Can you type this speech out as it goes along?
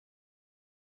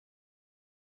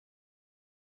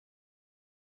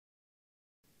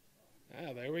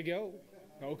Ah, there we go.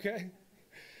 Okay.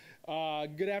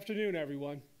 Good afternoon,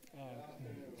 everyone.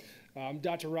 I'm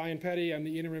Dr. Ryan Petty. I'm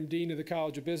the Interim Dean of the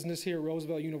College of Business here at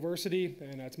Roosevelt University,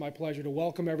 and it's my pleasure to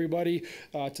welcome everybody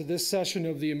to this session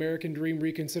of the American Dream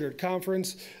Reconsidered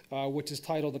Conference, which is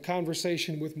titled The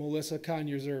Conversation with Melissa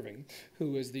Conyears-Ervin,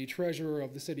 who is the Treasurer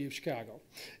of the City of Chicago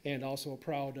and also a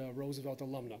proud Roosevelt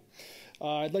alumna.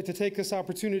 I'd like to take this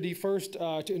opportunity first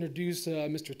to introduce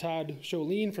Mr. Todd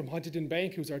Cholene from Huntington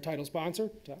Bank, who's our title sponsor.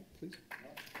 Todd, please.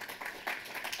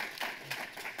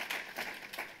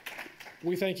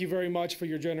 We thank you very much for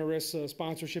your generous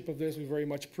sponsorship of this. We very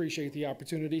much appreciate the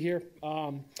opportunity here.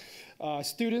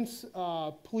 Students,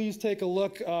 please take a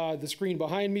look at the screen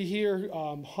behind me here.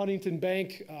 Huntington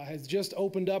Bank has just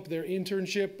opened up their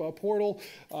internship portal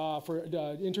for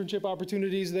internship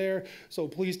opportunities there. So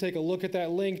please take a look at that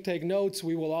link, take notes.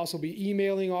 We will also be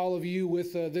emailing all of you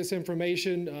with this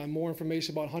information, more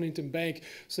information about Huntington Bank.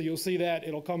 So you'll see that.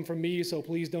 It'll come from me, so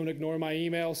please don't ignore my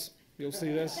emails. You'll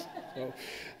see this.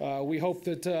 So, we hope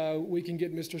that we can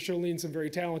get Mr. Cholene some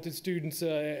very talented students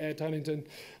at Huntington.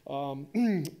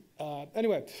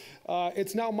 Anyway,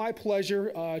 it's now my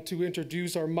pleasure to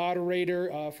introduce our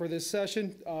moderator for this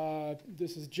session.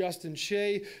 This is Justin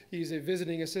Shea. He's a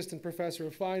visiting assistant professor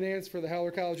of finance for the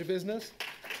Heller College of Business.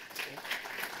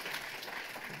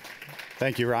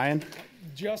 Thank you, Ryan.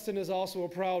 Justin is also a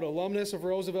proud alumnus of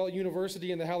Roosevelt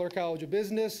University and the Heller College of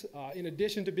Business. In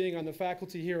addition to being on the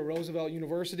faculty here at Roosevelt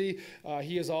University,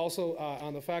 he is also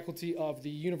on the faculty of the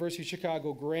University of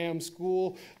Chicago Graham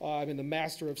School in the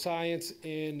Master of Science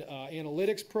in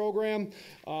Analytics program.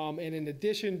 And in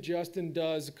addition, Justin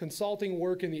does consulting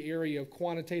work in the area of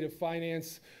quantitative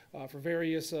finance for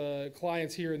various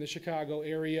clients here in the Chicago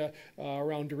area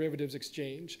around derivatives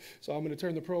exchange. So I'm going to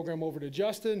turn the program over to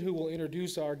Justin, who will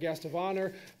introduce our guest of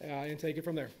honor and take it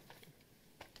from there.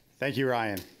 Thank you,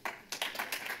 Ryan.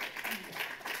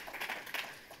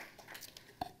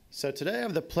 So today I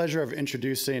have the pleasure of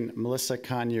introducing Melissa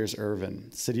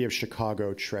Conyears-Ervin, City of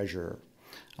Chicago Treasurer.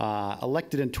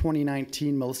 Elected in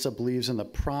 2019, Melissa believes in the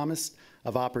promise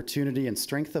of opportunity and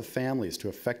strength of families to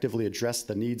effectively address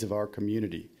the needs of our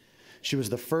community. She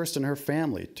was the first in her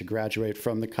family to graduate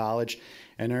from the college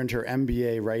and earned her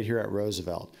MBA right here at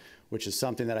Roosevelt, which is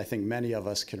something that I think many of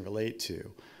us can relate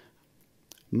to.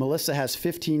 Melissa has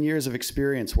 15 years of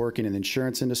experience working in the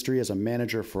insurance industry as a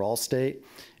manager for Allstate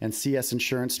and CS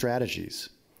Insurance Strategies.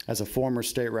 As a former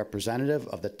state representative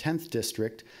of the 10th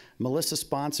District, Melissa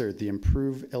sponsored the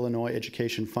Improve Illinois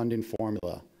Education Funding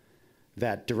Formula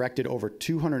that directed over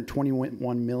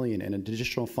 $221 million in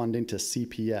additional funding to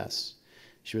CPS.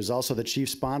 She was also the chief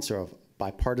sponsor of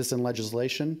bipartisan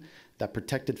legislation that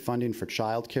protected funding for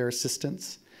child care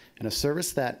assistance and a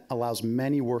service that allows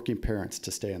many working parents to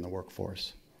stay in the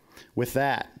workforce. With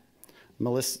that,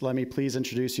 Melissa, let me please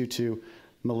introduce you to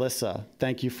Melissa.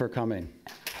 Thank you for coming.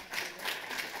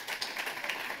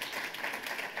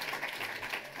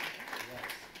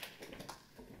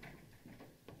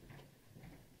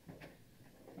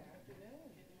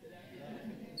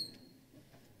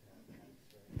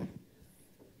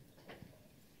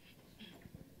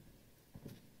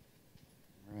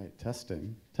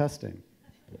 Testing, testing.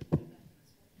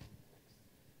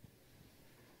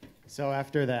 So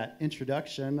after that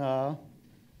introduction, why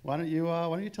don't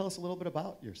you tell us a little bit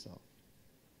about yourself?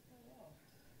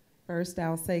 First,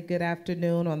 I'll say good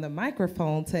afternoon on the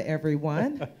microphone to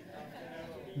everyone.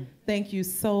 Thank you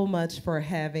so much for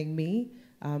having me.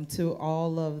 To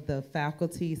all of the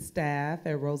faculty, staff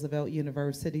at Roosevelt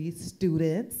University,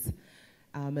 students,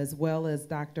 as well as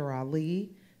Dr.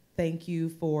 Ali. Thank you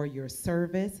for your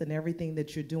service and everything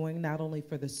that you're doing, not only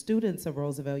for the students of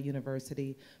Roosevelt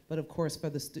University, but of course for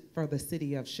the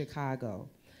city of Chicago.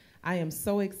 I am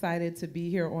so excited to be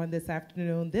here on this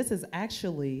afternoon. This is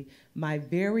actually my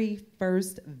very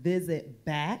first visit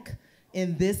back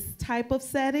in this type of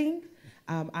setting.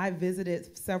 I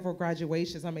visited several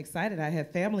graduations. I'm excited. I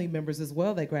have family members as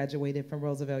well that graduated from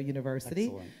Roosevelt University,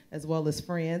 excellent, as well as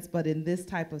friends. But in this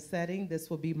type of setting, this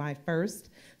will be my first.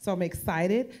 So I'm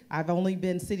excited. I've only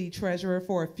been city treasurer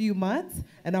for a few months,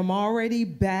 and I'm already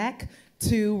back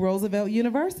to Roosevelt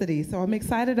University. So I'm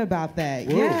excited about that.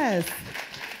 Woo. Yes.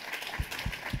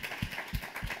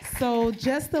 So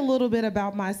just a little bit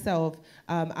about myself.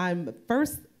 I'm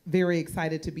first very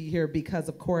excited to be here because,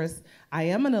 of course, I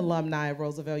am an alumni of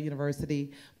Roosevelt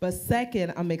University. But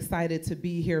second, I'm excited to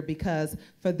be here because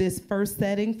for this first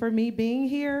setting for me being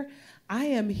here, I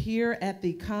am here at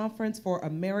the Conference for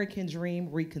American Dream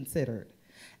Reconsidered.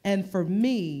 And for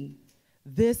me,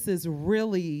 this is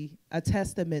really a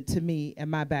testament to me and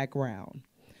my background.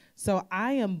 So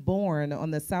I am born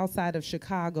on the south side of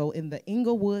Chicago in the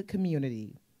Inglewood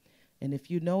community. And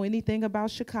if you know anything about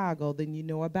Chicago, then you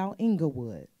know about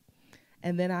Inglewood.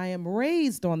 And then I am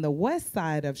raised on the west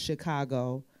side of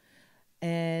Chicago,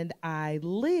 and I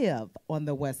live on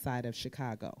the west side of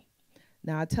Chicago.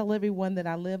 Now, I tell everyone that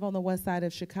I live on the west side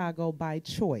of Chicago by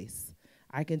choice.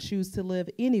 I can choose to live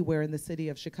anywhere in the city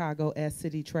of Chicago as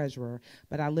city treasurer,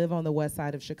 but I live on the west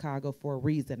side of Chicago for a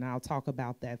reason, and I'll talk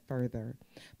about that further.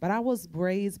 But I was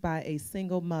raised by a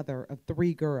single mother of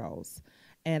 3 girls,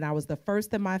 and I was the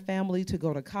first in my family to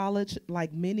go to college,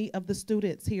 like many of the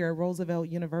students here at Roosevelt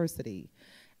University.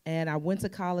 And I went to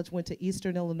college, went to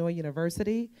Eastern Illinois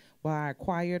University, where I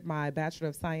acquired my Bachelor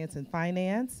of Science in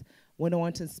Finance, went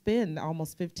on to spend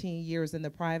almost 15 years in the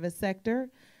private sector,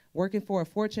 working for a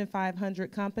Fortune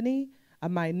 500 company, a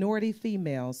minority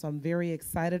female, so I'm very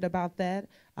excited about that.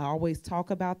 I always talk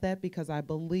about that because I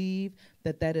believe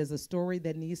that that is a story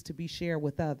that needs to be shared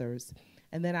with others.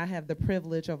 And then I have the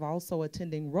privilege of also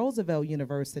attending Roosevelt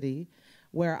University,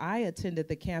 where I attended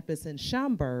the campus in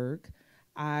Schaumburg.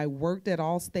 I worked at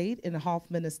Allstate in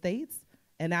Hoffman Estates,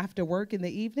 and after work in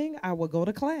the evening, I would go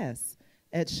to class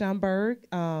at Schaumburg,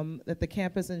 at the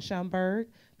campus in Schaumburg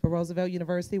for Roosevelt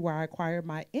University, where I acquired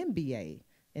my MBA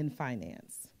in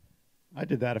finance. I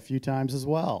did that a few times as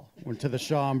well. Went to the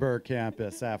Schaumburg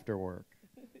campus after work.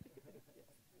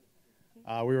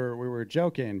 We were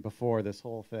joking before this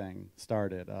whole thing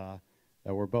started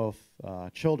that we're both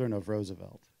children of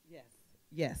Roosevelt. Yes.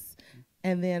 Yes.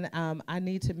 And then I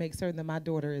need to make certain that my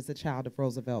daughter is a child of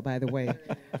Roosevelt, by the way.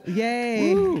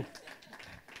 Yay. Woo.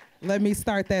 Let me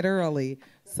start that early.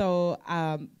 So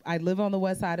I live on the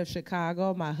west side of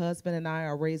Chicago. My husband and I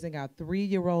are raising our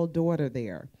 3-year-old daughter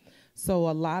there. So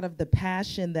a lot of the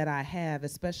passion that I have,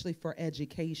 especially for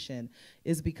education,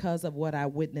 is because of what I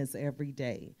witness every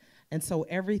day. And so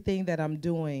everything that I'm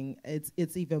doing,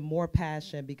 it's even more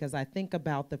passion because I think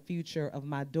about the future of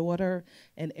my daughter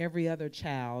and every other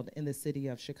child in the city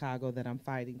of Chicago that I'm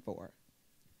fighting for.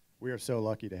 We are so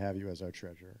lucky to have you as our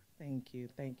treasurer. Thank you,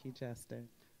 Justin.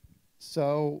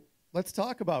 So let's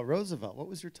talk about Roosevelt. What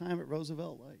was your time at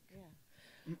Roosevelt like?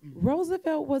 Yeah.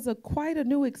 Roosevelt was quite a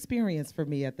new experience for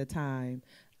me at the time.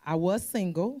 I was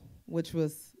single, which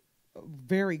was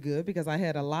very good because I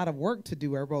had a lot of work to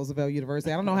do at Roosevelt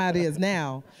University. I don't know how it is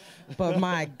now, but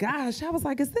my gosh, I was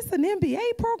like, is this an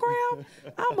MBA program?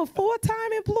 I'm a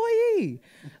full-time employee.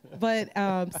 But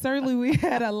certainly we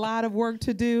had a lot of work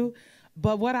to do.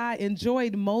 But what I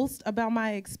enjoyed most about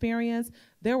my experience,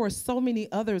 there were so many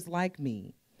others like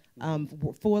me,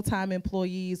 full-time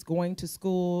employees going to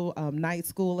school, night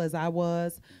school as I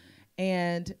was.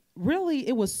 And really,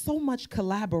 it was so much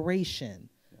collaboration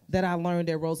that I learned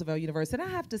at Roosevelt University. And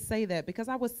I have to say that because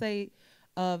I would say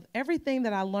of everything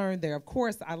that I learned there, of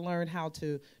course, I learned how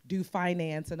to do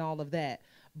finance and all of that.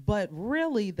 But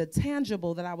really, the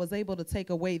tangible that I was able to take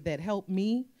away that helped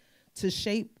me to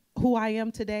shape who I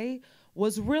am today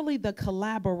was really the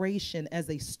collaboration as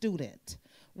a student.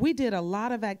 We did a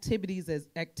lot of activities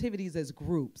as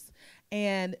groups.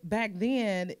 And back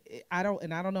then, I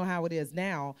don't know how it is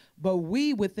now, but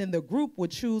we within the group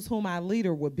would choose who my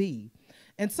leader would be.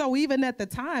 And so even at the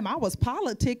time, I was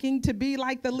politicking to be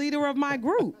like the leader of my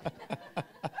group.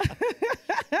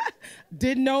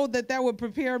 Didn't know that would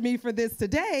prepare me for this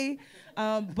today,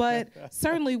 but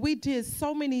certainly we did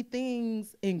so many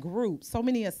things in groups, so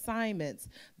many assignments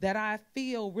that I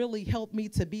feel really helped me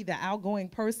to be the outgoing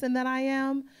person that I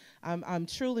am. I'm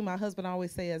truly, my husband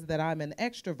always says that I'm an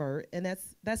extrovert, and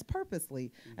that's purposely.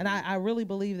 Mm-hmm. And I really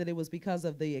believe that it was because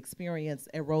of the experience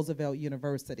at Roosevelt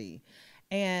University.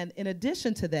 And in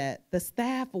addition to that, the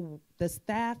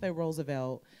staff at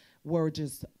Roosevelt were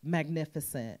just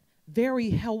magnificent, very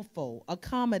helpful,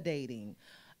 accommodating,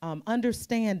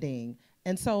 understanding.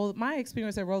 And so my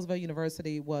experience at Roosevelt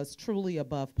University was truly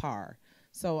above par.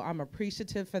 So I'm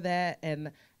appreciative for that, and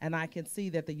I can see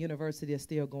that the university is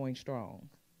still going strong.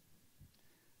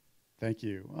 Thank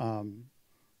you.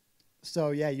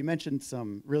 So yeah, you mentioned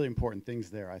some really important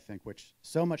things there, I think, which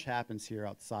so much happens here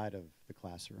outside of the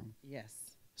classroom. Yes.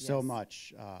 So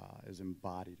much is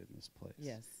embodied in this place.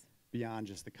 Yes. Beyond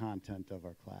just the content of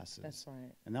our classes. That's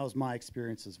right. And that was my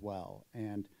experience as well.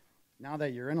 And now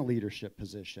that you're in a leadership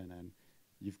position and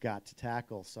you've got to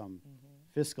tackle some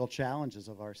fiscal challenges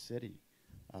of our city,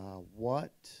 how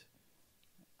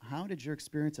did your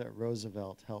experience at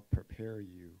Roosevelt help prepare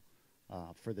you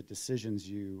for the decisions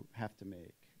you have to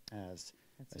make as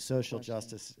a social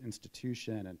justice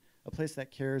institution and a place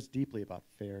that cares deeply about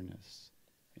fairness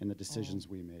in the decisions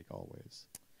we make always?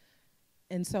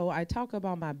 And so I talk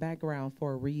about my background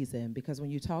for a reason, because when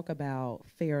you talk about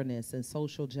fairness and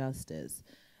social justice,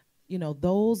 You know,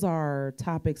 those are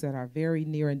topics that are very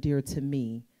near and dear to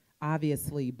me.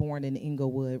 Obviously, born in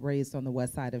Inglewood, raised on the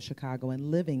west side of Chicago, and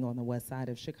living on the west side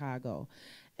of Chicago.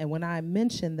 And when I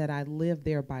mention that I live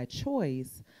there by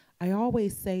choice, I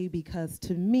always say because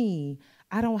to me,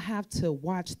 I don't have to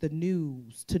watch the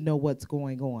news to know what's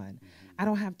going on. I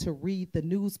don't have to read the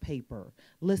newspaper,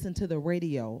 listen to the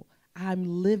radio.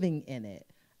 I'm living in it.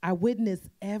 I witness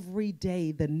every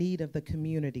day the need of the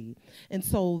community. And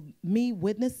so me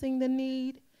witnessing the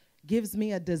need gives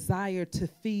me a desire to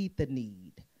feed the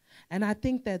need. And I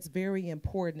think that's very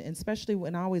important, and especially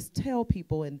when I always tell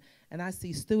people, and I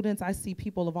see students, I see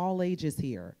people of all ages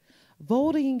here.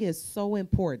 Voting is so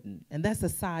important, and that's a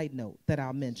side note that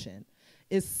I'll mention.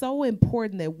 It's so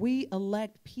important that we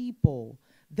elect people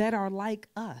that are like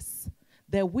us,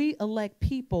 that we elect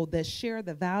people that share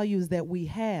the values that we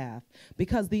have,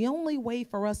 because the only way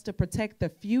for us to protect the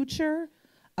future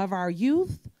of our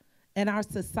youth and our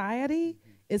society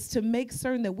is to make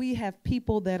certain that we have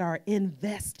people that are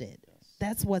invested.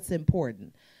 That's what's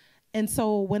important. And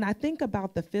so when I think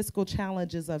about the fiscal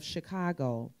challenges of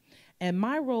Chicago and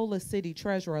my role as city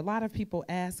treasurer, a lot of people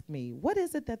ask me, what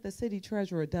is it that the city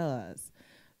treasurer does?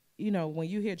 You know, when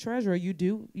you hear treasurer,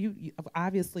 you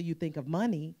obviously you think of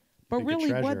money, but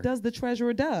really what does the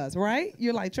treasurer does, right?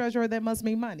 You're like, treasurer, that must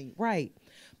mean money, right?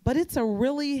 But it's a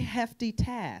really hefty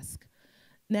task.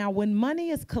 Now, when money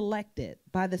is collected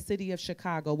by the city of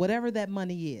Chicago, whatever that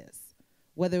money is,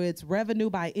 whether it's revenue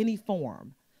by any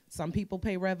form, some people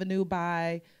pay revenue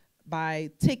by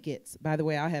tickets. By the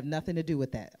way, I have nothing to do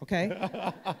with that,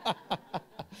 okay?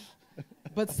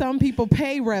 But some people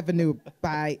pay revenue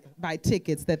by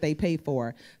tickets that they pay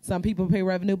for. Some people pay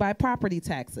revenue by property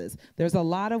taxes. There's a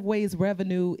lot of ways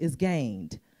revenue is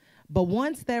gained. But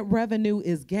once that revenue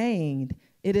is gained,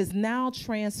 it is now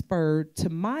transferred to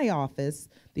my office,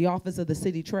 the office of the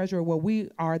city treasurer, where we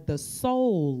are the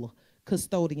sole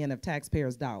custodian of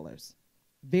taxpayers' dollars.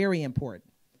 Very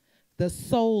important. The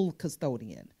sole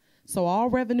custodian. So all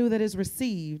revenue that is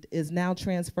received is now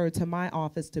transferred to my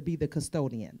office to be the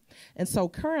custodian. And so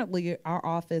currently our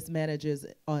office manages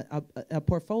a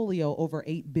portfolio over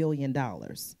 $8 billion.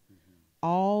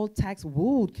 All tax,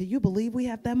 woo, can you believe we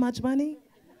have that much money?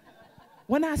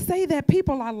 When I say that,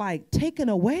 people are like taken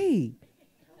away.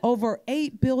 Over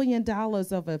 $8 billion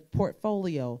of a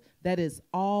portfolio that is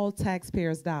all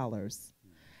taxpayers' dollars.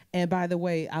 And by the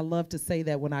way, I love to say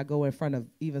that when I go in front of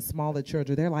even smaller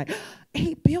children, they're like,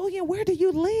 8 billion, where do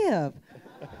you live?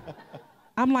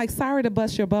 I'm like, sorry to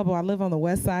bust your bubble, I live on the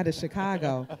west side of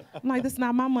Chicago. I'm like, that's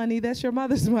not my money, that's your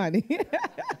mother's money.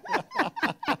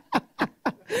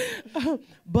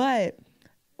 But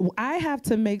I have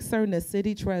to make certain as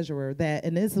city treasurer that,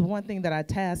 and this is one thing that I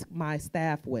task my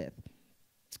staff with,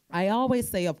 I always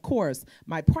say, of course,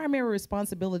 my primary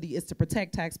responsibility is to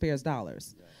protect taxpayers'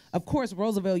 dollars. Yes. Of course,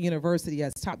 Roosevelt University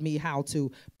has taught me how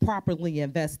to properly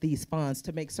invest these funds,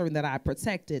 to make certain that I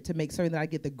protect it, to make certain that I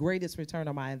get the greatest return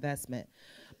on my investment.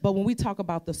 But when we talk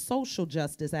about the social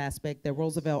justice aspect that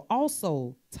Roosevelt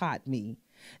also taught me,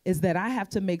 is that I have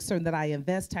to make certain that I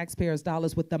invest taxpayers'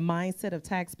 dollars with the mindset of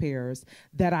taxpayers,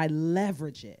 that I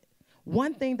leverage it.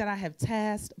 One thing that I have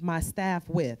tasked my staff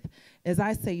with is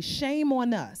I say, shame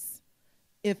on us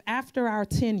if after our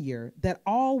tenure that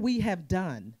all we have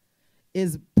done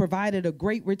is provided a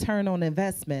great return on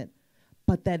investment,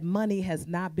 but that money has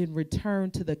not been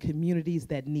returned to the communities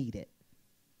that need it.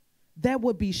 That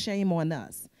would be shame on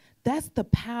us. That's the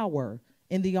power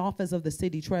in the office of the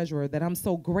city treasurer that I'm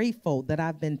so grateful that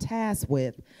I've been tasked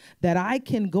with, that I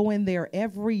can go in there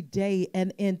every day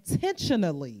and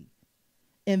intentionally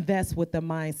invest with the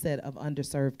mindset of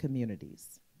underserved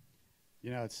communities.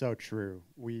 You know, it's so true.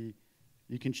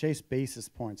 You can chase basis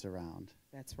points around.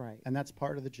 That's right. And that's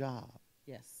part of the job.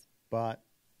 Yes. But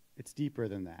it's deeper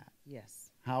than that.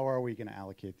 Yes. How are we going to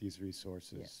allocate these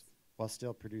resources while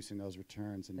still producing those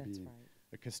returns and That's being right.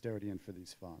 a custodian for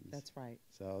these funds? That's right.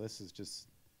 So this is just,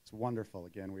 it's wonderful.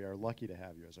 Again, we are lucky to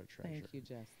have you as our treasurer. Thank you,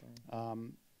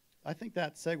 Justin. I think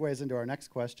that segues into our next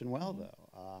question well,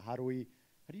 though. How do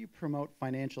you promote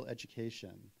financial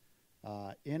education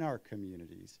in our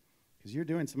communities? Because you're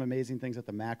doing some amazing things at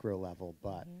the macro level,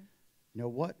 but you know,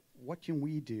 what can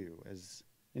we do as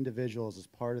individuals, as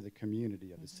part of the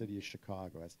community of the city of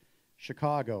Chicago, as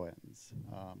Chicagoans?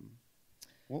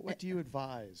 What do you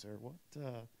advise, or what?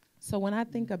 So when I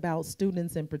think about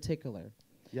students in particular,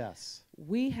 yes,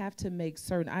 we have to make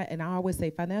certain, and I always say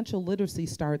financial literacy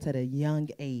starts at a young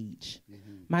age.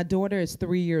 My daughter is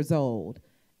 3 years old,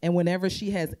 and whenever she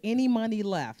has any money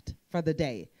left for the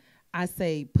day, I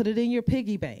say, put it in your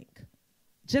piggy bank,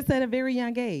 just at a very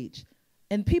young age.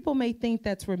 And people may think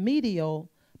that's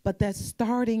remedial, but that's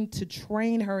starting to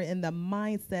train her in the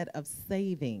mindset of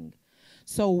saving.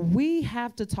 So we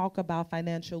have to talk about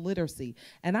financial literacy.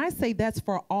 And I say that's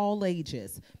for all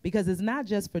ages, because it's not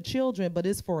just for children, but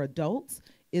it's for adults,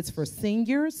 it's for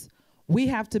seniors. We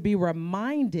have to be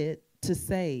reminded to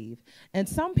save. And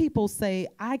some people say,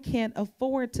 I can't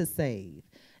afford to save.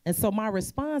 And so my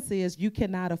response is, you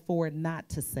cannot afford not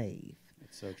to save.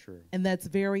 That's so true. And that's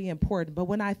very important. But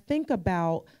when I think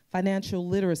about financial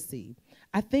literacy,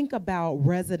 I think about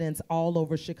residents all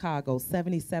over Chicago,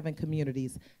 77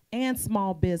 communities, and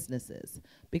small businesses.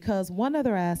 Because one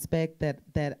other aspect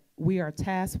that we are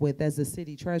tasked with as the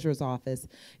city treasurer's office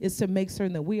is to make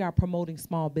certain that we are promoting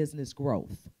small business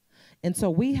growth. And so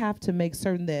we have to make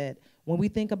certain that when we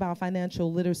think about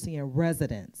financial literacy and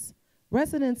residents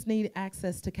need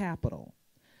access to capital.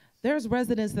 There's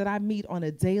residents that I meet on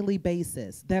a daily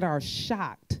basis that are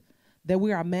shocked that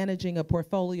we are managing a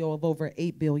portfolio of over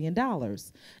 $8 billion.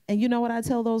 And you know what I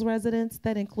tell those residents?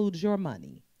 That includes your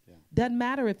money. Yeah. Doesn't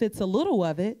matter if it's a little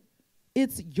of it,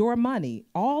 it's your money.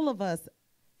 All of us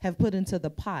have put into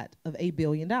the pot of $8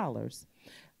 billion.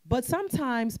 But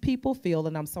sometimes people feel,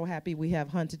 and I'm so happy we have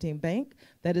Huntington Bank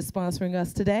that is sponsoring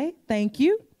us today. Thank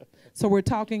you. So we're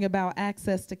talking about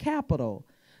access to capital.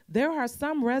 There are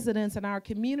some residents in our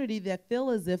community that feel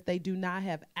as if they do not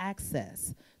have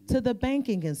access to the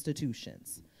banking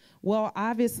institutions. Well,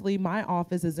 obviously, my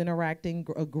office is interacting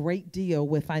a great deal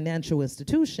with financial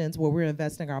institutions where we're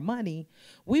investing our money.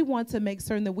 We want to make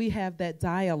certain that we have that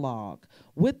dialogue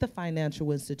with the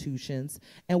financial institutions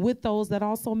and with those that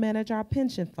also manage our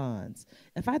pension funds.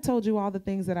 If I told you all the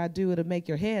things that I do, it'll make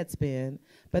your head spin.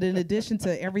 But in addition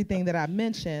to everything that I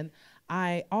mentioned,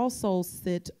 I also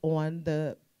sit on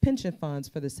the pension funds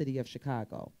for the city of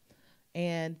Chicago.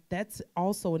 And that's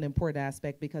also an important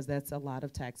aspect because that's a lot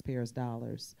of taxpayers'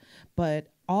 dollars. But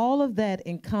all of that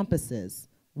encompasses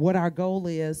what our goal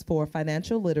is for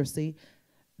financial literacy.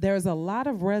 There's a lot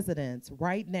of residents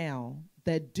right now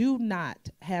that do not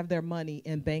have their money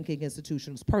in banking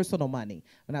institutions, personal money.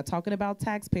 We're not talking about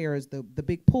taxpayers, the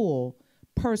big pool,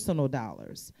 personal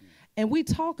dollars. And we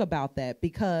talk about that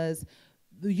because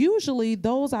usually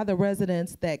those are the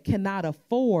residents that cannot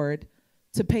afford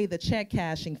to pay the check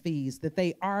cashing fees that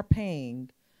they are paying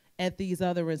at these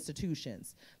other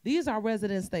institutions. These are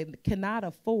residents that cannot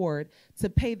afford to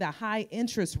pay the high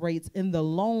interest rates in the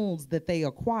loans that they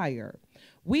acquire.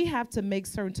 We have to make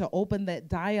certain to open that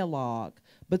dialogue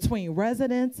between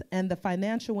residents and the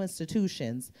financial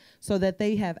institutions so that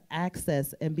they have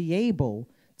access and be able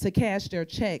to cash their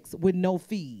checks with no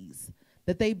fees,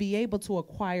 that they be able to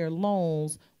acquire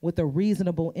loans with a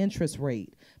reasonable interest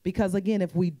rate. Because again,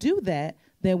 if we do that,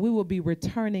 then we will be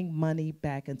returning money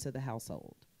back into the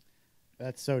household.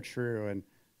 That's so true. And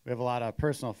we have a lot of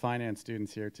personal finance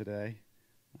students here today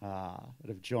that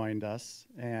have joined us.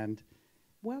 And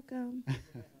welcome.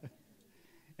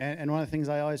 and one of the things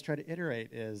I always try to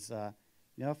iterate is,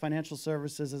 financial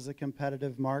services is a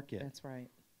competitive market. That's right.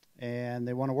 And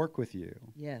they want to work with you.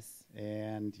 Yes.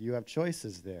 And you have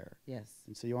choices there. Yes.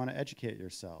 And so you want to educate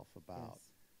yourself about yes.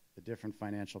 the different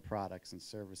financial products and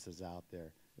services out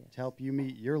there yes. to help you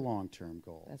meet your long-term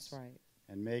goals. That's right.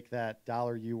 And make that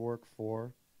dollar you work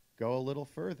for go a little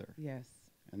further. Yes.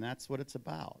 And that's what it's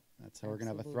about. That's how Absolutely. We're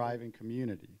going to have a thriving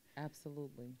community.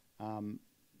 Absolutely.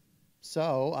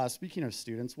 So speaking of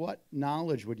students, what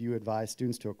knowledge would you advise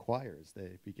students to acquire as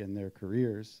they begin their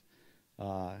careers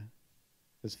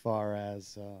as far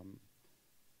as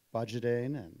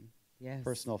budgeting and yes.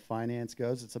 personal finance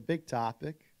goes? It's a big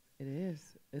topic. It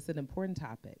is. It's an important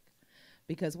topic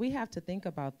because we have to think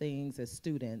about things as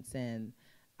students, and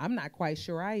I'm not quite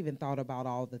sure I even thought about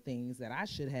all the things that I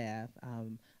should have.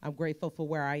 I'm grateful for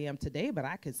where I am today, but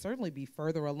I could certainly be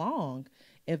further along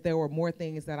if there were more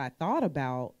things that I thought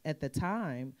about at the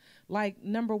time. Like,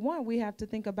 number one, we have to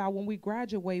think about when we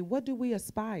graduate, what do we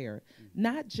aspire? Mm-hmm.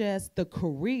 Not just the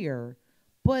career,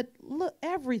 but look,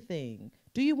 everything.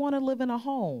 Do you want to live in a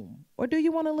home, or do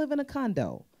you want to live in a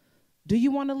condo? Do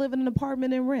you want to live in an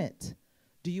apartment and rent?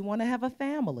 Do you want to have a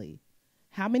family?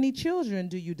 How many children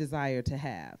do you desire to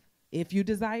have, if you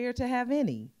desire to have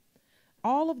any?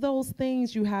 All of those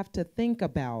things you have to think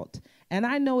about. And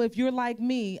I know if you're like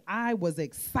me, I was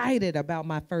excited about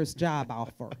my first job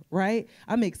offer, right?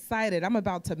 I'm excited. I'm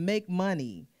about to make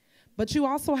money. But you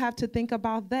also have to think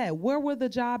about that. Where will the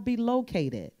job be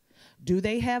located? Do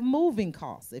they have moving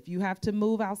costs if you have to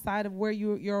move outside of where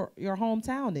your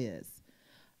hometown is?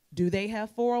 Do they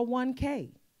have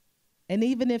 401k? And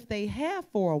even if they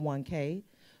have 401k,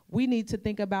 we need to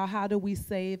think about how do we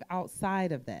save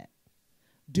outside of that?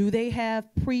 Do they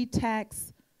have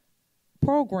pre-tax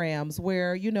programs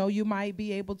where, you know, you might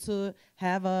be able to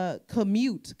have a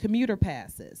commuter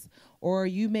passes, or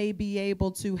you may be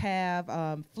able to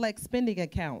have flex spending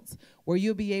accounts where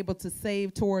you'll be able to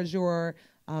save towards your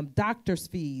doctor's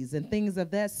fees and things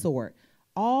of that sort.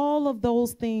 All of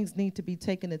those things need to be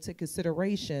taken into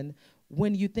consideration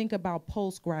when you think about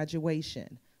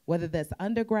post-graduation, whether that's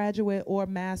undergraduate or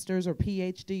master's or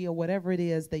PhD or whatever it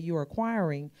is that you're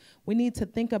acquiring. We need to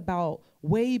think about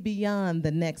way beyond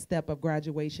the next step of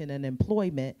graduation and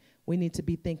employment. We need to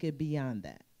be thinking beyond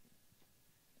that.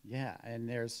 Yeah, and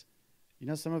there's, you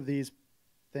know, some of these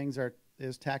things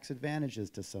there's tax advantages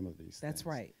to some of these That's things.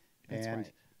 right. That's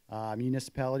and right.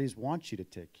 Municipalities want you to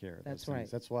take care of That's those things.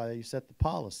 right. That's why you set the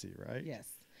policy, right? Yes.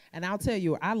 And I'll tell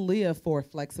you, I live for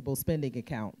flexible spending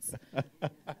accounts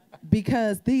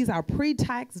because these are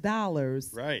pre-tax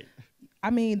dollars. Right. I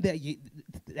mean,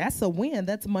 that's a win.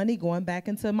 That's money going back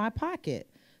into my pocket.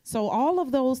 So all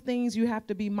of those things you have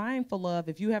to be mindful of.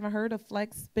 If you haven't heard of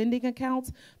flex spending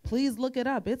accounts, please look it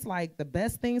up. It's like the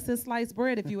best thing since sliced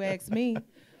bread, if you ask me,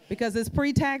 because it's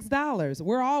pre-tax dollars.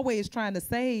 We're always trying to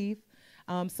save.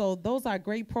 So those are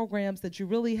great programs that you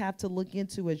really have to look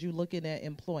into as you're looking at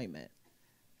employment.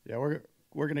 Yeah,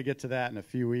 we're going to get to that in a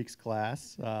few weeks,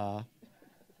 class. But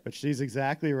she's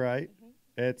exactly right.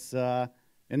 Mm-hmm. It's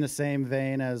in the same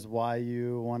vein as why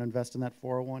you want to invest in that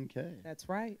 401k. That's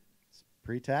right. It's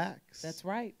pre-tax. That's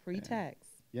right, pre-tax.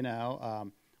 And, you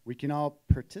know, we can all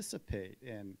participate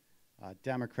in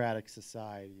democratic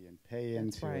society and pay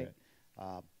That's into right.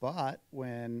 it. But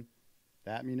when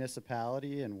that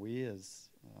municipality and we as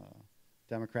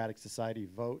democratic society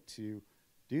vote to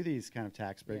do these kind of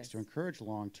tax breaks, Yes. to encourage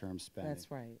long-term spending.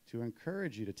 That's right. To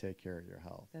encourage you to take care of your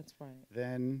health. That's right.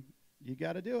 Then you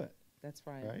got to do it. That's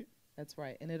right. Right? That's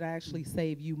right. And it'll actually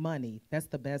save you money. That's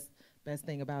the best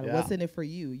thing about it. Yeah. What's in it for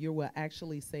you? You will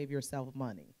actually save yourself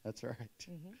money. That's right.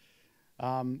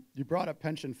 Mm-hmm. You brought up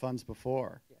pension funds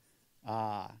before.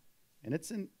 Yes.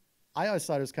 And I always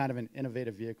thought it was kind of an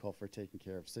innovative vehicle for taking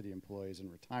care of city employees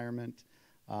in retirement.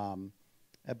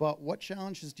 But what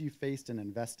challenges do you face in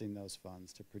investing those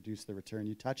funds to produce the return?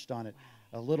 You touched on it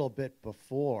a little bit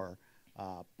before,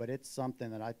 but it's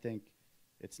something that I think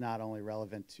it's not only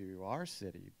relevant to our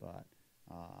city, but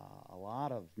a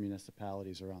lot of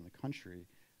municipalities around the country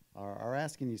are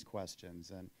asking these questions.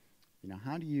 And, you know,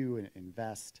 how do you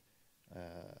invest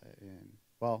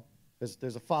well,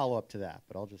 there's a follow-up to that,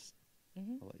 but I'll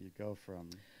let you go from.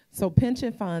 So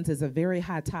pension funds is a very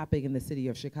hot topic in the city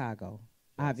of Chicago, yes.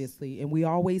 Obviously, and we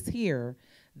always hear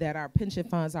that our pension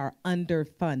funds are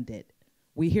underfunded.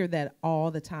 We hear that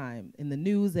all the time in the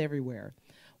news everywhere.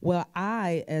 Well,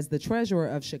 I, as the treasurer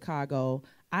of Chicago,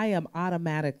 I am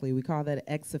automatically, we call that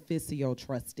ex officio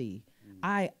trustee.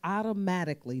 I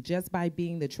automatically, just by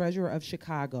being the treasurer of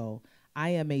Chicago, I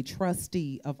am a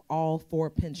trustee of all 4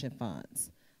 pension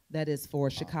funds. That is for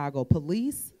Chicago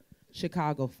Police,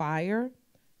 Chicago Fire,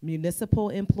 municipal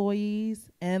employees,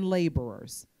 and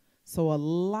laborers. So a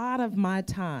lot of my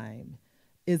time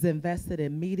is invested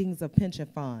in meetings of pension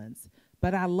funds,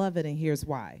 but I love it, and here's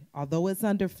why. Although it's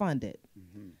underfunded.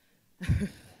 Mm-hmm.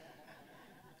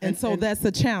 and so that's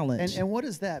a challenge. And what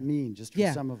does that mean, just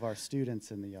for some of our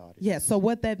students in the audience? Yeah, so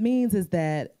what that means is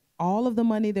that all of the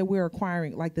money that we're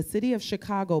acquiring, like the city of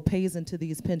Chicago pays into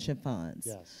these pension funds.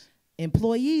 Yes.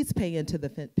 Employees pay into the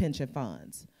pension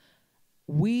funds.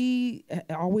 We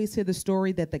always hear the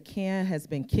story that the can has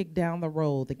been kicked down the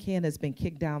road. The can has been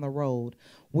kicked down the road,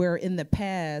 where in the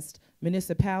past,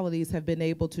 municipalities have been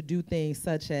able to do things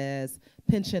such as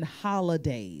pension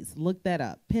holidays. Look that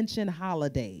up, pension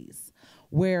holidays,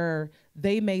 where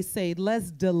they may say,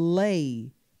 let's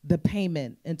delay the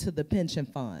payment into the pension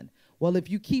fund. Well, if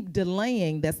you keep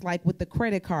delaying, that's like with the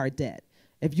credit card debt.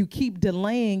 If you keep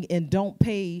delaying and don't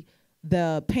pay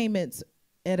the payments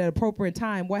at an appropriate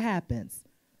time, what happens?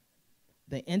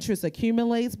 The interest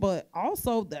accumulates, but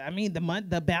also,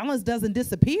 the balance doesn't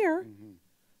disappear. Mm-hmm.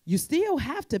 You still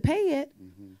have to pay it,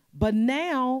 mm-hmm. but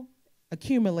now,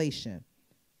 accumulation.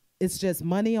 It's just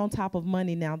money on top of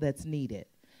money now that's needed.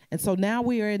 And so now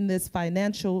we are in this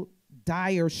financial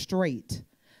dire strait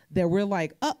that we're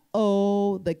like,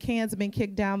 uh-oh, the can's been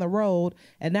kicked down the road,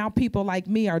 and now people like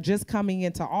me are just coming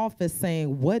into office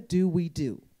saying, what do we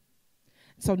do?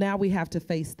 So now we have to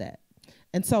face that.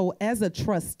 And so as a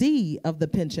trustee of the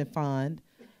pension fund,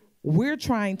 we're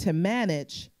trying to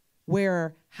manage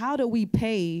how do we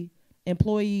pay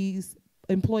employee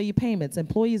payments,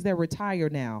 employees that retire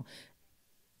now.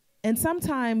 And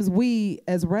sometimes we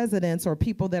as residents or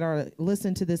people that are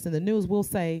listening to this in the news will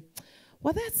say,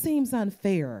 well, that seems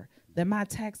unfair that my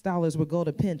tax dollars would go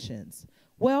to pensions.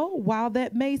 Well, while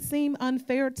that may seem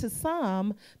unfair to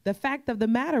some, the fact of the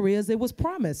matter is it was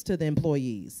promised to the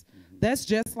employees. That's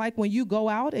just like when you go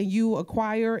out and you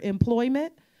acquire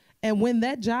employment, and when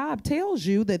that job tells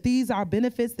you that these are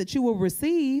benefits that you will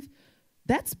receive,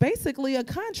 that's basically a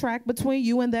contract between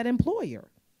you and that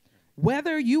employer.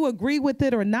 Whether you agree with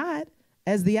it or not,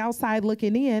 as the outside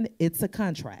looking in, it's a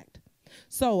contract.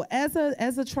 So as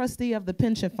a trustee of the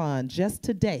pension fund, just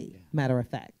today, matter of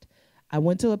fact, I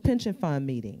went to a pension fund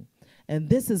meeting, and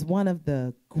this is one of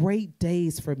the great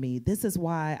days for me. This is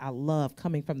why I love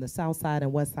coming from the south side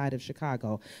and west side of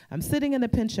Chicago. I'm sitting in the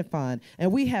pension fund,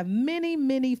 and we have many,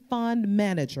 many fund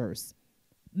managers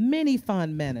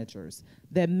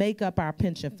that make up our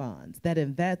pension funds,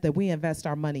 that we invest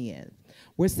our money in.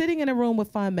 We're sitting in a room with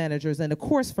fund managers, and of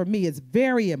course, for me, it's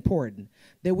very important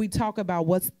that we talk about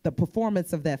what's the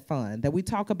performance of that fund, that we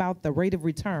talk about the rate of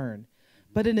return.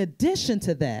 But in addition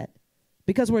to that,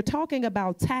 because we're talking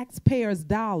about taxpayers'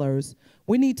 dollars,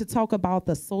 we need to talk about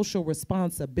the social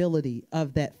responsibility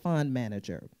of that fund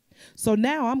manager. So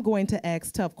now I'm going to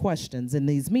ask tough questions in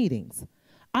these meetings.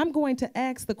 I'm going to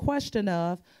ask the question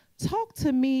of, talk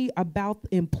to me about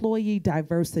employee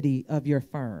diversity of your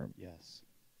firm. Yes.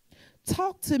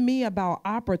 Talk to me about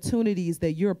opportunities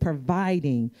that you're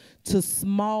providing to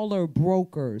smaller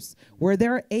brokers where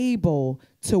they're able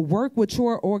to work with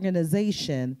your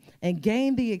organization and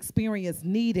gain the experience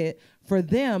needed for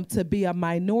them to be a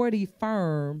minority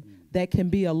firm that can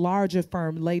be a larger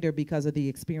firm later because of the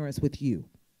experience with you.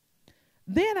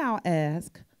 Then I'll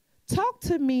ask, talk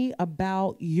to me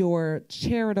about your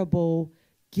charitable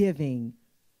giving.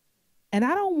 And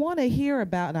I don't want to hear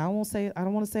about, and I don't want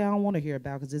to say I don't want to hear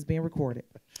about because it's being recorded.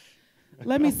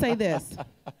 Let me say this.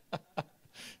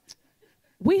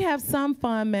 We have some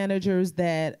fund managers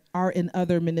that are in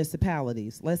other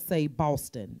municipalities, let's say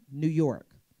Boston, New York.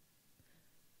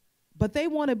 But they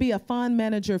want to be a fund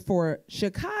manager for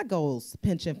Chicago's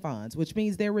pension funds, which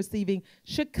means they're receiving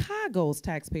Chicago's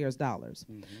taxpayers' dollars.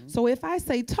 So if I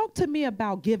say, talk to me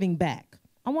about giving back,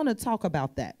 I want to talk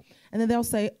about that. And then they'll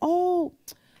say, oh,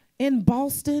 in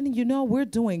Boston, you know, we're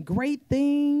doing great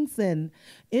things, and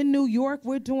in New York,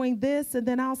 we're doing this. And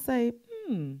then I'll say,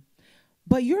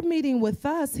 but you're meeting with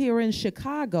us here in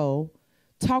Chicago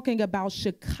talking about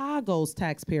Chicago's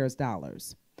taxpayers'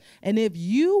 dollars. And if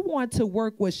you want to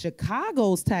work with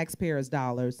Chicago's taxpayers'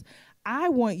 dollars, I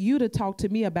want you to talk to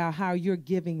me about how you're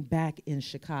giving back in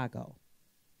Chicago.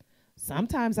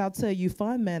 Sometimes I'll tell you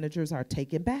fund managers are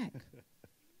taken back.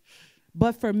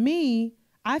 But for me,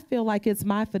 I feel like it's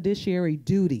my fiduciary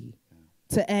duty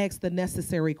to ask the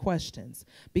necessary questions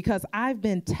because I've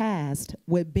been tasked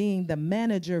with being the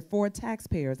manager for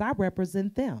taxpayers. I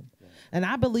represent them. And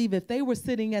I believe if they were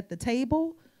sitting at the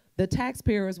table, the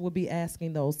taxpayers will be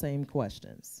asking those same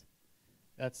questions.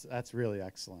 That's really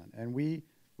excellent. And we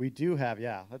do have,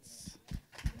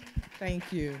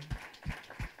 Thank you.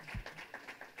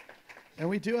 And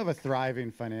we do have a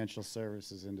thriving financial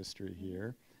services industry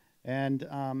here. And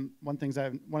one of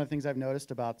the things I've noticed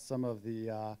about some of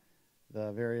the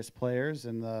various players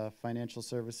in the financial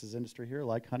services industry here,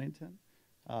 like Huntington,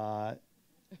 you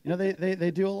know, they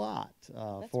do a lot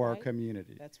for our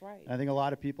community. That's right. And I think a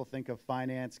lot of people think of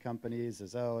finance companies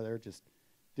as, oh, they're just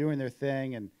doing their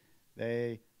thing, and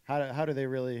how do they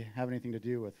really have anything to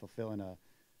do with fulfilling a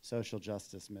social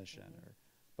justice mission?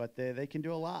 But they can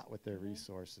do a lot with their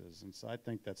resources, and so I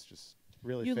think that's just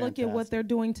really fantastic. Look at what they're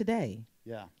doing today.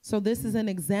 Yeah. So this is an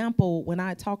example, when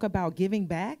I talk about giving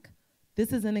back,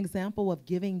 this is an example of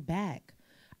giving back.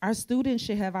 Our students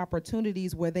should have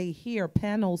opportunities where they hear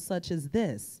panels such as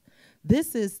this.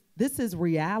 This is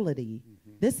reality.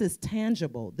 This is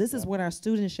tangible. This is what our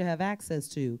students should have access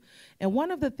to. And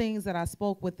one of the things that I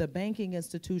spoke with the banking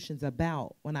institutions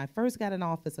about when I first got in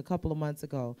office a couple of months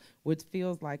ago, which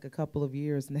feels like a couple of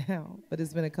years now, but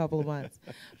it's been a couple of months.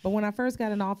 But when I first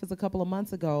got in office a couple of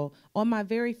months ago, on my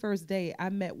very first day, I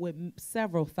met with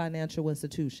several financial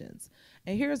institutions.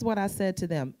 And here's what I said to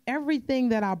them. Everything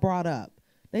that I brought up,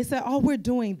 they said, oh, we're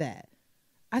doing that.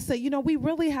 I said, you know, we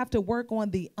really have to work on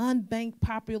the unbanked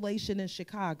population in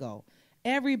Chicago.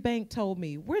 Every bank told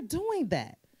me, we're doing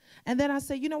that. And then I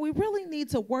said, you know, we really need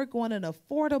to work on an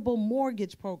affordable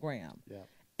mortgage program. Yeah.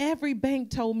 Every bank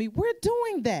told me, we're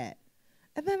doing that.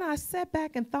 And then I sat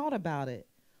back and thought about it.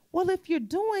 Well, if you're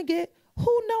doing it,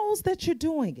 who knows that you're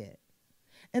doing it?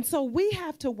 And so we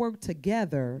have to work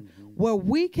together where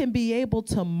we can be able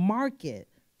to market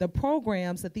the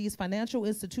programs that these financial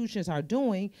institutions are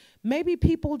doing. Maybe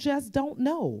people just don't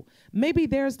know. Maybe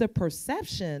there's the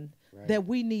perception that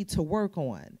we need to work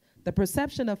on. The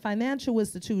perception of financial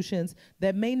institutions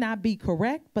that may not be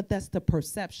correct, but that's the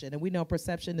perception. And we know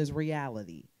perception is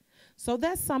reality. So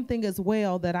that's something as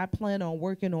well that I plan on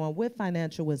working on with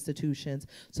financial institutions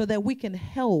so that we can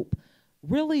help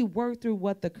really work through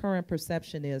what the current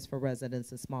perception is for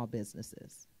residents and small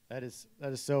businesses. That is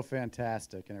so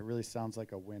fantastic, and it really sounds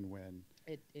like a win-win.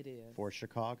 It is. For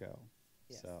Chicago.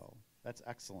 Yes. So that's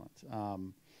excellent.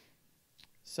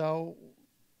 So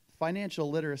financial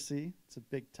literacy, it's a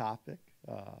big topic.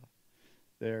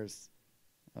 There's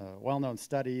a well-known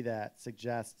study that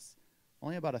suggests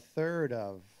only about a third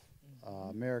of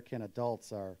American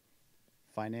adults are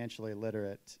financially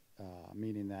literate,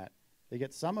 meaning that they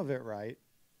get some of it right,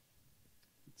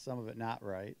 some of it not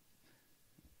right,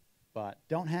 but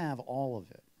don't have all of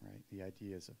it, right? The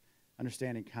idea is of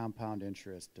understanding compound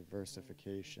interest,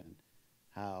 diversification,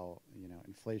 how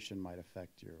inflation might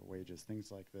affect your wages,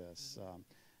 things like this.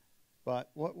 But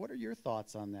what are your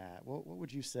thoughts on that? What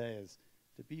would you say is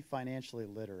to be financially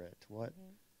literate? What's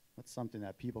something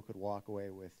that people could walk away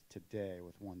with today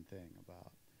with one thing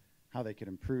about how they could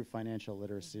improve financial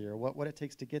literacy, or what it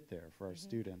takes to get there for our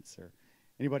students or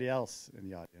anybody else in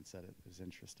the audience that is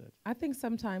interested? I think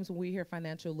sometimes when we hear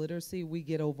financial literacy, we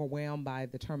get overwhelmed by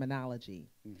the terminology.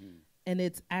 And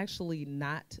it's actually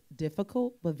not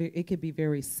difficult, but it can be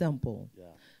very simple. Yeah.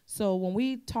 So when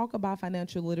we talk about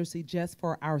financial literacy just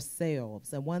for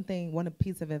ourselves, and one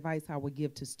piece of advice I would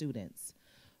give to students,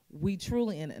 we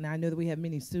truly, and I know that we have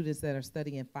many students that are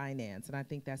studying finance, and I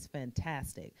think that's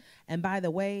fantastic. And by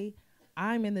the way,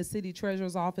 I'm in the city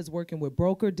treasurer's office working with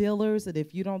broker-dealers, and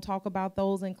if you don't talk about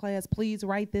those in class, please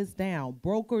write this down.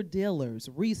 Broker-dealers,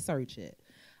 research it.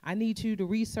 I need you to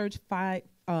research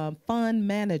fund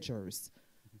managers.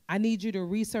 I need you to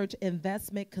research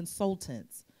investment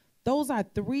consultants. Those are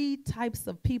 3 types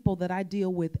of people that I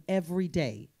deal with every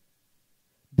day.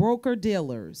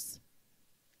 Broker-dealers,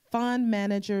 fund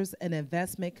managers, and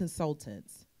investment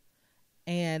consultants.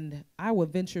 And I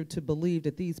would venture to believe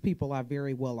that these people are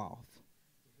very well off.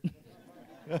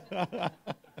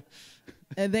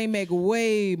 And they make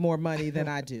way more money than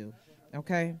I do,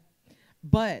 okay?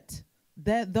 But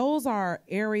those are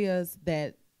areas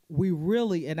that we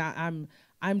really, and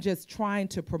I'm just trying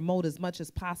to promote as much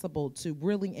as possible to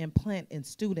really implant in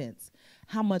students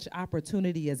how much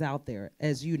opportunity is out there,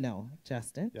 as you know,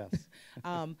 Justin. Yes.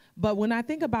 But when I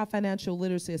think about financial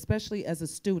literacy, especially as a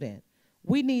student,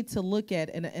 we need to look at,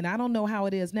 and I don't know how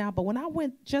it is now, but when I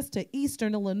went just to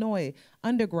Eastern Illinois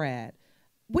undergrad,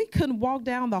 we couldn't walk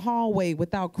down the hallway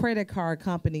without credit card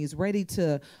companies ready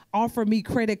to offer me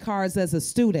credit cards as a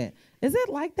student. Is it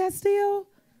like that still?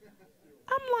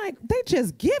 I'm like, they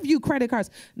just give you credit cards.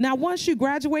 Now, once you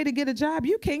graduate and get a job,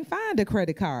 you can't find a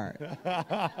credit card.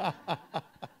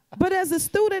 But as a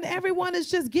student, everyone is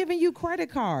just giving you credit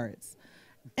cards.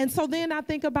 And so then I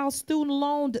think about student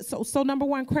loan. So number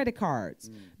 1, credit cards.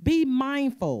 Be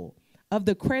mindful of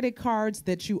the credit cards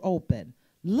that you open.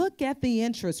 Look at the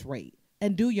interest rate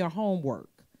and do your homework.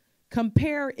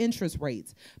 Compare interest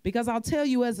rates, because I'll tell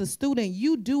you, as a student,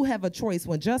 you do have a choice.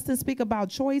 When Justin speaks about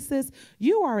choices,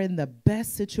 you are in the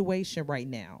best situation right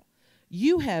now.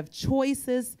 You have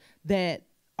choices that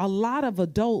a lot of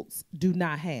adults do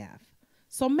not have.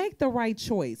 So make the right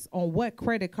choice on what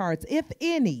credit cards, if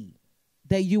any,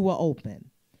 that you will open.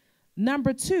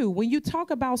 Number 2, when you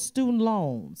talk about student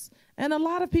loans, and a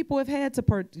lot of people have had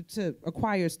to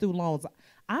acquire student loans.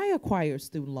 I acquired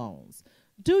student loans.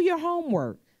 Do your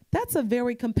homework. That's a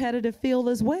very competitive field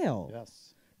as well.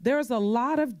 Yes. There's a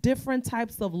lot of different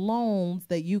types of loans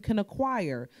that you can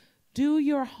acquire. Do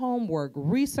your homework,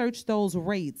 research those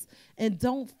rates, and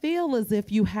don't feel as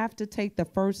if you have to take the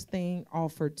first thing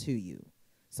offered to you.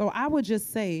 So I would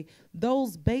just say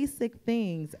those basic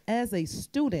things as a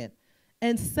student,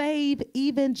 and save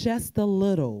even just a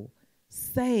little.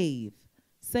 Save.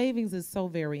 Savings is so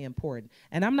very important.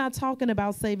 And I'm not talking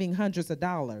about saving hundreds of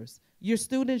dollars. You're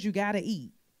students, you gotta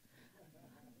eat.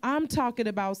 I'm talking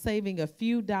about saving a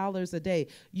few dollars a day.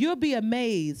 You'll be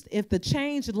amazed if the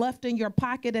change left in your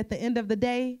pocket at the end of the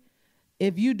day,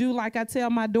 if you do like I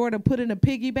tell my daughter, put in a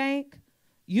piggy bank,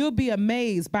 you'll be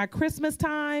amazed by Christmas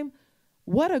time,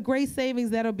 what a great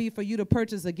savings that'll be for you to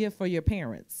purchase a gift for your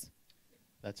parents.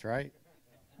 That's right.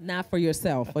 Not for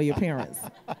yourself, for your parents.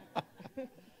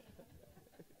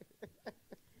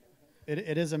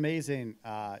 It is amazing.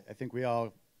 I think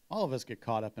all of us get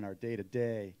caught up in our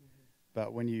day-to-day,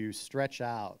 but when you stretch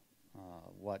out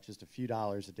what just a few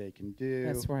dollars a day can do.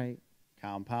 That's right.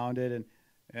 Compound it,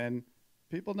 and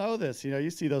people know this. You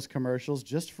see those commercials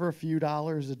just for a few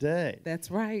dollars a day. That's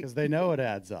right. Because they know it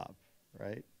adds up,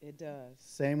 right? It does.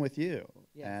 Same with you.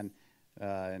 Yes.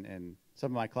 And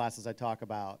some of my classes, I talk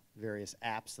about various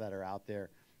apps that are out there.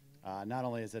 Not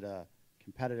only is it a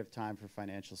competitive time for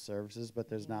financial services, but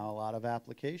there's now a lot of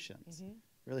applications.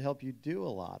 Really help you do a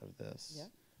lot of this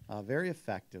very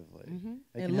effectively.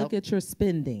 And look at your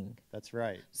spending. That's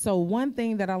right. So one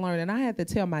thing that I learned, and I had to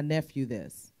tell my nephew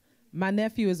this. My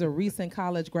nephew is a recent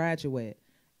college graduate,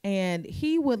 and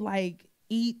he would like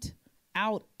eat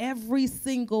out every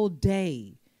single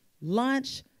day,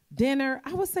 lunch, dinner.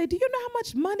 I would say, do you know how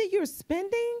much money you're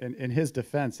spending? In his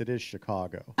defense, it is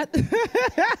Chicago. But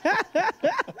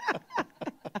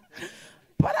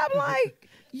I'm like,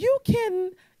 you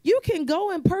can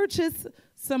go and purchase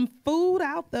some food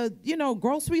out the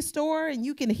grocery store, and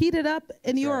you can heat it up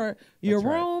in your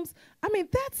rooms. I mean,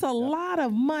 that's a lot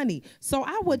of money. So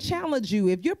I would challenge you,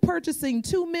 if you're purchasing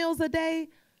 2 meals a day,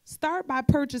 start by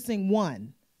purchasing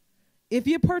one. If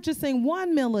you're purchasing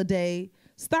 1 meal a day,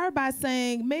 start by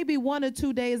saying maybe 1 or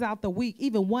 2 days out the week,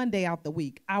 even 1 day out the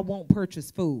week, I won't purchase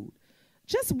food.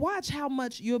 Just watch how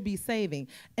much you'll be saving.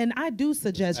 And I do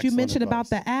suggest, you mentioned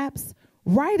about the apps,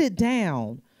 write it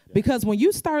down. Because when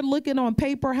you start looking on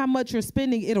paper how much you're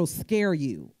spending, it'll scare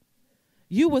you.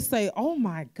 You will say, oh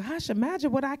my gosh,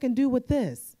 imagine what I can do with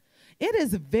this. It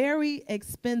is very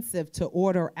expensive to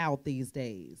order out these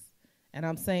days. And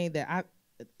I'm saying that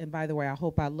and by the way, I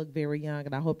hope I look very young,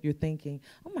 and I hope you're thinking,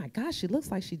 oh my gosh, she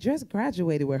looks like she just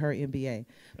graduated with her MBA.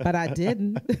 But I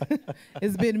didn't.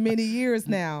 It's been many years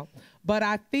now. But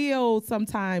I feel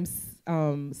sometimes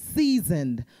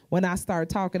seasoned when I start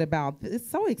talking about it's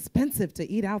so expensive to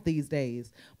eat out these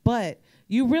days. But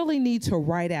you really need to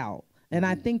write out. And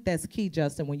I think that's key,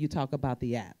 Justin, when you talk about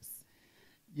the apps.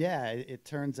 Yeah, it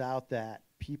turns out that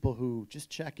people who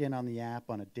just check in on the app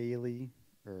on a daily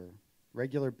or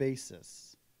regular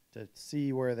basis to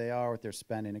see where they are with their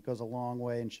spending, it goes a long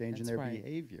way in changing their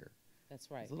behavior. That's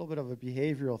right. There's a little bit of a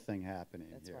behavioral thing happening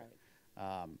here. That's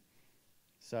right.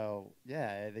 So,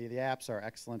 yeah, the apps are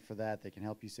excellent for that. They can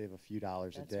help you save a few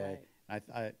dollars a day.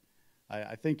 Right.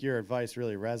 I think your advice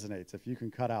really resonates. If you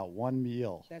can cut out 1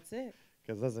 meal. That's it.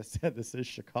 Because, as I said, this is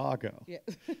Chicago. Yeah.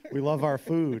 We love our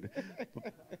food.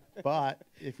 But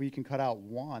if we can cut out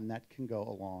 1, that can go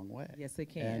a long way. Yes, it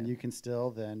can. And you can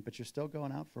still but you're still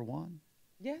going out for 1.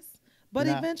 Yes. But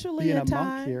you're eventually in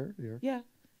time.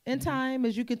 In Mhm. time,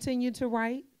 as you continue to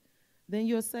write, then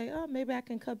you'll say, oh, maybe I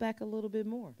can cut back a little bit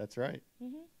more. That's right.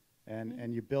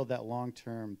 And you build that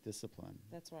long-term discipline.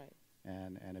 That's right.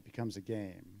 And it becomes a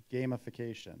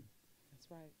gamification.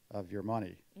 That's right. Of your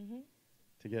money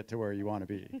to get to where you want to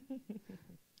be.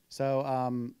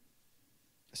 So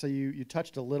you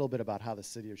touched a little bit about how the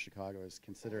city of Chicago is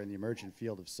considering the emerging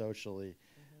field of socially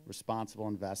responsible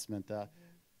investment.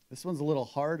 This one's a little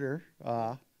harder.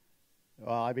 Well,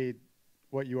 I mean,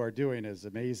 what you are doing is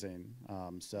amazing.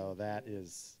 So that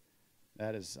is,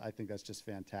 I think that's just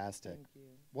fantastic. Thank you.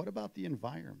 What about the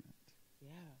environment? Yeah.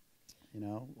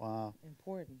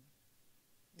 Important.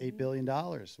 $8 billion.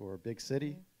 We're a big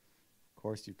city. Of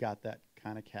course, you've got that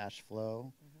kind of cash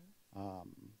flow.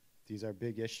 These are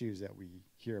big issues that we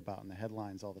hear about in the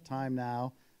headlines all the time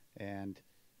now. And,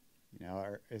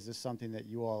 is this something that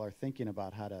you all are thinking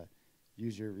about, how to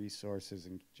use your resources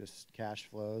and just cash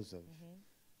flows of,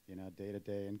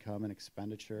 day-to-day income and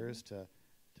expenditures to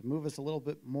move us a little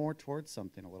bit more towards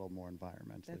something a little more environmentally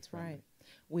friendly? That's right.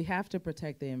 We have to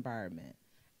protect the environment.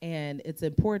 And it's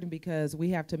important because we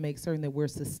have to make certain that we're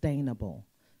sustainable.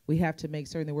 We have to make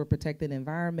certain that we're protecting the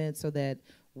environment so that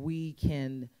we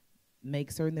can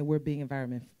make certain that we're being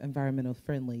environmental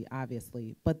friendly,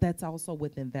 obviously. But that's also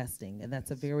with investing, and that's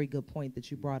a very good point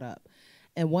that you brought up.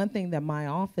 And one thing that my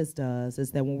office does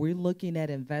is that when we're looking at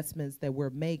investments that we're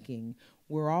making,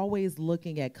 we're always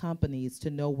looking at companies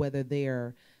to know whether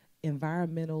they're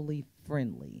environmentally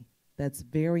friendly. That's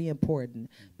very important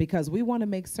because we want to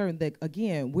make certain that,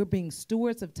 again, we're being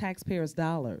stewards of taxpayers'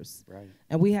 dollars. Right.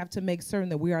 And we have to make certain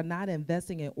that we are not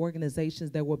investing in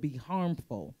organizations that will be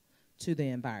harmful to the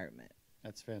environment.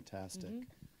 That's fantastic.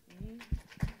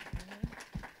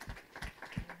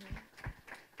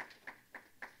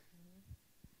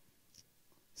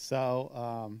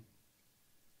 So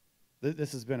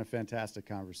this has been a fantastic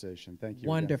conversation. Thank you.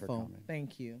 Wonderful. Again for coming.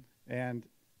 Thank you. And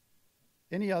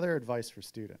any other advice for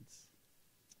students?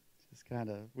 Just kind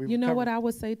of. What I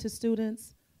would say to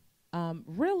students?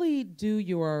 Really do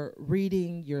your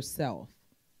reading yourself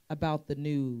about the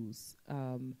news.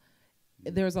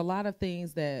 There's a lot of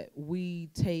things that we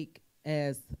take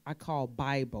as I call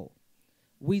Bible.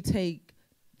 We take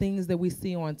things that we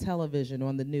see on television,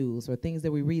 on the news, or things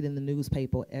that we read in the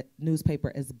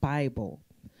newspaper as Bible.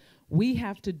 We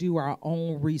have to do our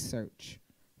own research.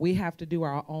 We have to do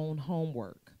our own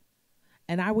homework.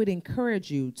 And I would encourage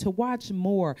you to watch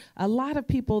more. A lot of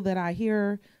people that I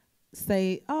hear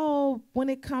say, oh, when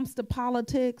it comes to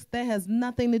politics, that has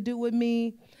nothing to do with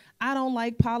me. I don't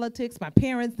like politics. My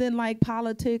parents didn't like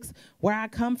politics. Where I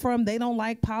come from, they don't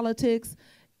like politics.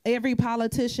 Every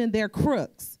politician, they're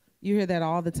crooks. You hear that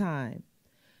all the time.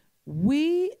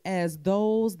 We as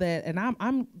those that,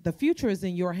 and the future is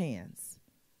in your hands.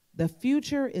 The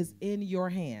future is in your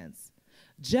hands.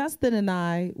 Justin and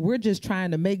I, we're just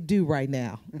trying to make do right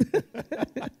now.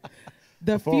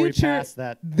 Before we pass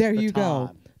that there you baton.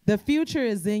 go. The future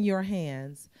is in your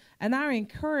hands. And I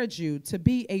encourage you to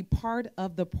be a part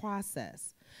of the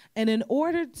process. And in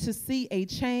order to see a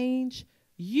change,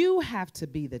 you have to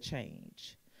be the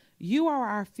change. You are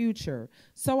our future.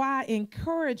 So I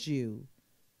encourage you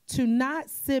to not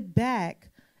sit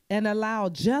back and allow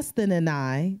Justin and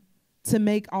I to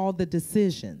make all the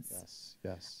decisions. Yes,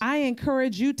 yes. I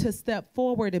encourage you to step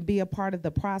forward and be a part of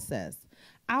the process.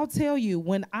 I'll tell you,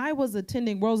 when I was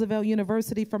attending Roosevelt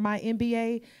University for my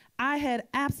MBA, I had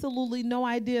absolutely no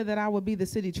idea that I would be the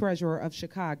city treasurer of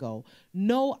Chicago.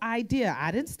 No idea.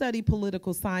 I didn't study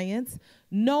political science.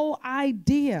 No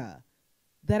idea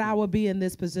that I would be in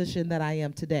this position that I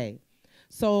am today.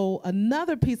 So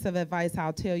another piece of advice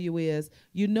I'll tell you is,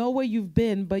 you know where you've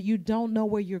been, but you don't know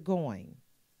where you're going.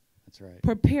 That's right.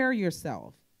 Prepare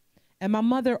yourself. And my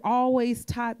mother always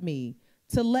taught me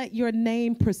to let your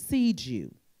name precede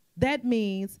you. That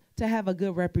means to have a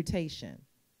good reputation.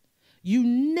 You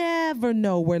never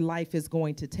know where life is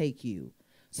going to take you.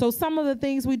 So some of the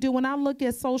things we do, when I look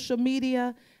at social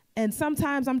media, and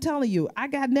sometimes I'm telling you, I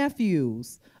got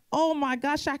nephews. Oh my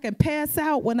gosh, I can pass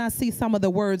out when I see some of the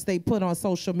words they put on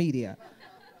social media.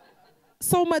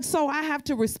 So much so I have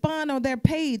to respond on their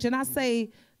page and I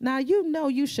say, now you know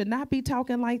you should not be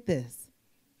talking like this.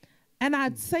 And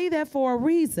I say that for a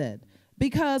reason,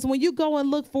 because when you go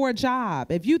and look for a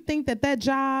job, if you think that that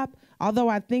job, although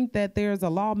I think that there's a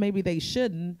law, maybe they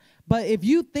shouldn't, but if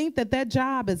you think that that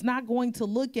job is not going to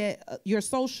look at your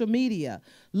social media,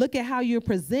 look at how you're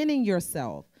presenting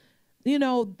yourself. You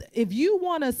know, if you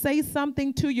want to say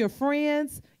something to your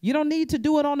friends, you don't need to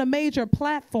do it on a major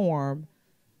platform.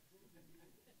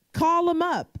 Call them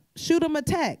up, shoot them a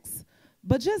text,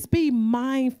 but just be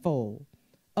mindful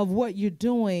of what you're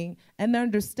doing and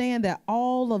understand that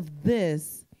all of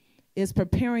this is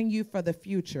preparing you for the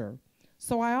future.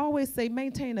 So I always say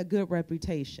maintain a good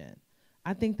reputation.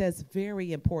 I think that's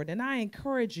very important. And I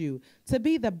encourage you to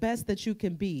be the best that you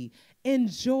can be.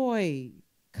 Enjoy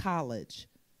college.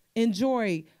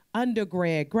 Enjoy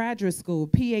undergrad, graduate school,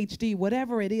 PhD,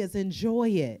 whatever it is, enjoy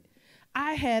it.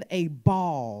 I had a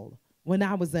ball when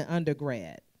I was an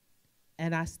undergrad,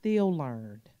 and I still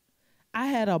learned. I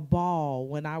had a ball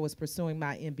when I was pursuing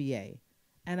my MBA,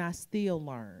 and I still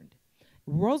learned.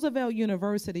 Roosevelt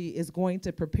University is going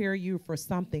to prepare you for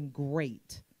something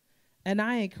great, and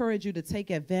I encourage you to take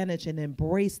advantage and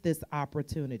embrace this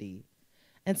opportunity.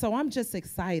 And so I'm just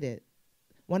excited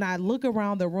when I look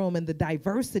around the room and the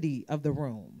diversity of the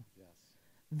room. Yes.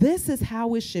 This is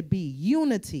how it should be,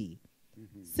 unity.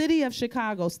 Mm-hmm. City of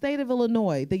Chicago, state of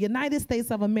Illinois, the United States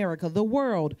of America, the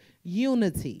world,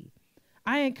 unity.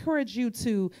 I encourage you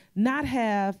to not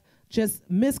have just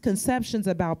misconceptions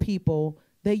about people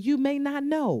that you may not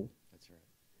know. That's right.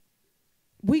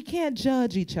 We can't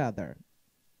judge each other.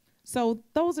 So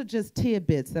those are just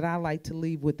tidbits that I like to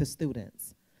leave with the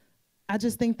students. I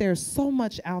just think there's so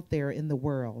much out there in the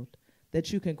world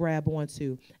that you can grab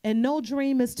onto. And no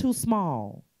dream is too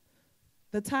small.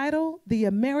 The title, The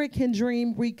American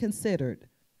Dream Reconsidered.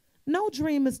 No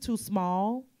dream is too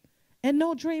small, and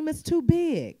no dream is too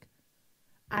big.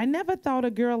 I never thought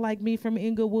a girl like me from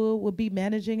Inglewood would be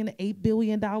managing an $8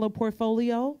 billion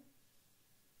portfolio.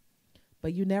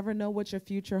 But you never know what your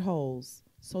future holds.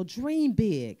 So dream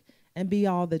big and be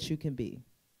all that you can be.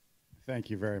 Thank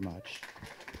you very much.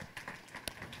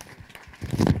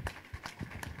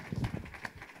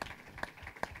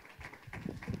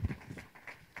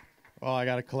 Well, I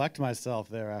got to collect myself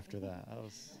there after that. That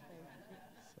was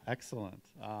excellent.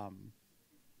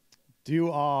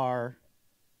 Do our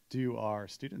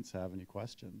students have any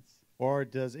questions? Or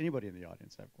does anybody in the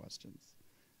audience have questions?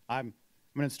 I'm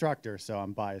an instructor, so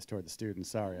I'm biased toward the students.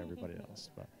 Sorry, everybody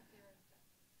else. But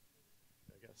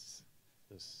I guess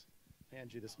just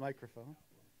hand you this microphone.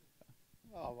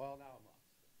 Oh, well, now I'm lost.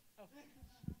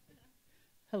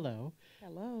 Hello.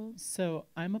 Hello. So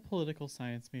I'm a political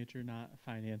science major, not a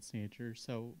finance major.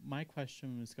 So my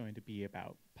question was going to be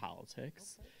about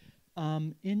politics.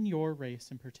 Okay. In your race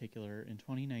in particular, in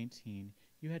 2019,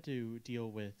 you had to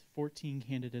deal with 14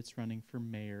 candidates running for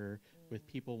mayor with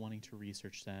people wanting to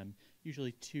research them,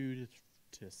 usually 2 to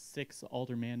to 6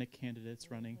 aldermanic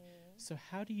candidates running. So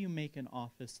how do you make an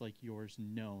office like yours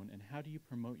known, and how do you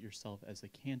promote yourself as a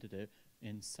candidate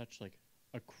in such like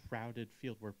a crowded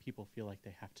field where people feel like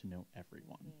they have to know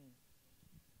everyone?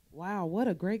 Wow, what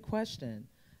a great question.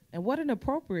 And what an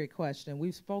appropriate question.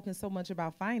 We've spoken so much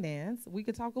about finance. We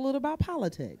could talk a little about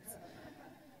politics.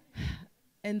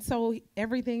 And so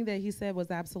everything that he said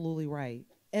was absolutely right.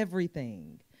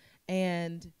 Everything.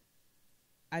 And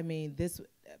I mean,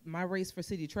 my race for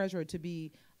city treasurer, to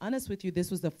be honest with you,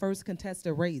 this was the first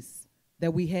contested race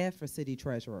that we had for city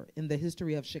treasurer in the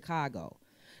history of Chicago.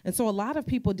 And so a lot of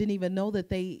people didn't even know that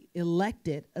they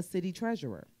elected a city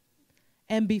treasurer.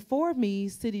 And before me,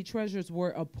 city treasurers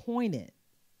were appointed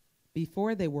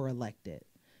before they were elected.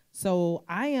 So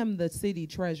I am the city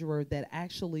treasurer that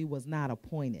actually was not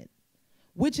appointed,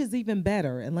 which is even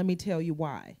better. And let me tell you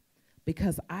why.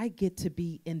 Because I get to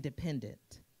be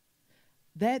independent.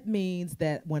 That means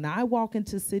that when I walk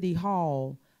into City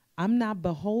Hall, I'm not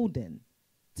beholden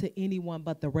to anyone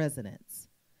but the residents.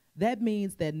 That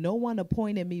means that no one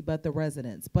appointed me but the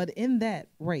residents. But in that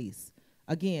race,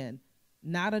 again,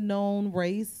 not a known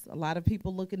race. A lot of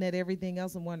people looking at everything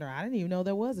else and wondering, I didn't even know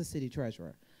there was a city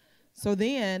treasurer. So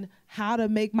then how to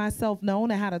make myself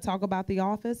known and how to talk about the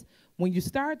office, when you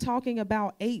start talking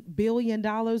about $8 billion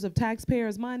of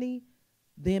taxpayers' money,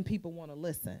 then people want to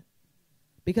listen.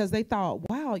 Because they thought,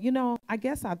 wow, you know, I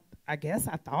guess I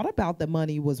thought about the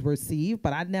money was received,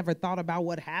 but I never thought about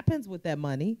what happens with that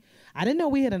money. I didn't know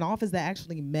we had an office that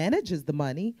actually manages the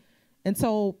money. And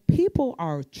so people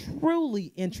are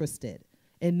truly interested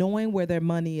in knowing where their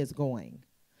money is going.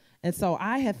 And so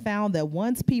I have found that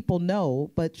once people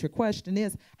know, but your question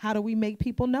is, how do we make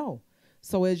people know?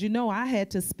 So as you know, I had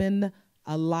to spend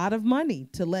a lot of money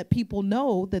to let people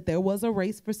know that there was a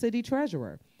race for city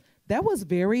treasurer. That was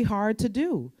very hard to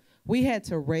do. We had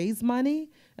to raise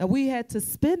money and we had to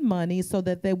spend money so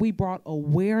that we brought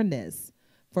awareness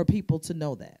for people to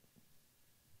know that.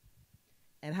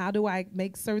 And how do I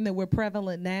make certain that we're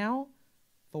prevalent now?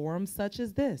 Forums such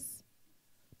as this.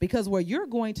 Because what you're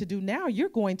going to do now, you're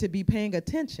going to be paying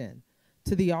attention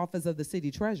to the office of the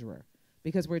city treasurer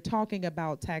because we're talking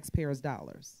about taxpayers'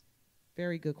 dollars.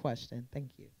 Very good question.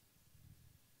 Thank you.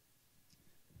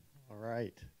 All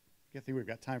right. I think we've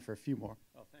got time for a few more.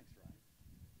 Oh, thanks, Ryan.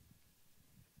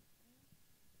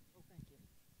 Oh, thank you.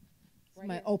 Right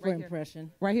my Oprah right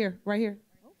impression. Right here, right here.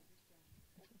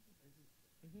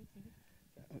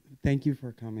 Thank you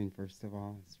for coming, first of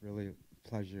all. It's really a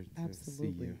pleasure to Absolutely.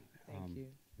 See you, Thank you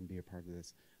and be a part of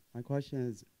this. My question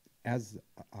is, as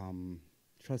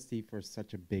trustee for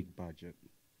such a big budget,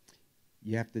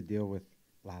 you have to deal with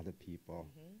a lot of people,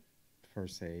 per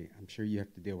se. I'm sure you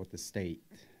have to deal with the state,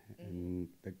 and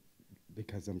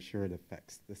because I'm sure it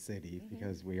affects the city,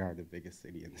 because we are the biggest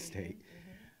city in the state.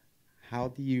 How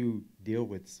do you deal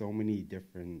with so many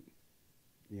different,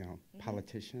 you know,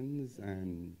 politicians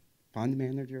and fund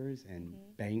managers and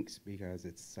banks, because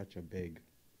it's such a big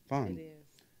fund? It is.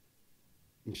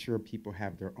 I'm sure people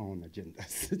have their own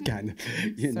agendas, kind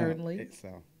of, you Certainly. know.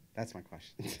 So that's my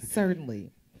question.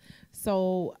 Certainly.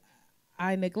 So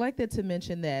I neglected to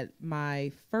mention that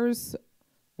my first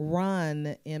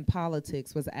run in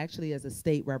politics was actually as a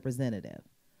state representative.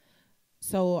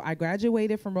 So I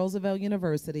graduated from Roosevelt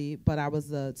University, but I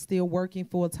was still working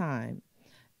full time.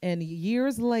 And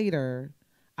years later,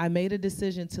 I made a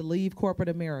decision to leave corporate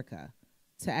America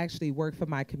to actually work for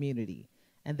my community.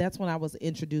 And that's when I was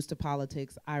introduced to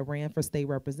politics. I ran for state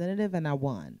representative and I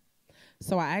won.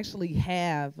 So I actually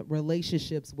have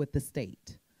relationships with the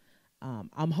state.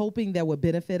 I'm hoping that would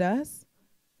benefit us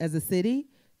as a city,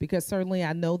 because certainly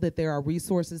I know that there are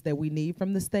resources that we need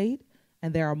from the state,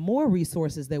 and there are more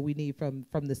resources that we need from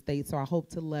the state, so I hope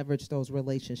to leverage those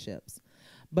relationships.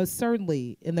 But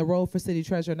certainly, in the role for city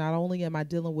treasurer, not only am I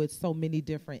dealing with so many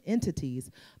different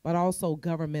entities, but also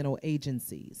governmental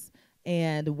agencies.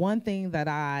 And one thing that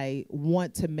I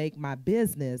want to make my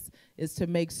business is to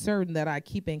make certain that I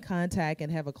keep in contact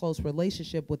and have a close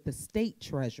relationship with the state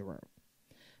treasurer.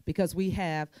 Because we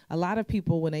have a lot of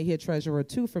people, when they hear treasurer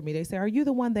too for me, they say, are you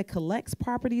the one that collects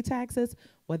property taxes?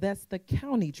 Well, that's the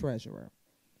county treasurer.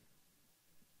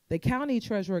 The county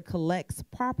treasurer collects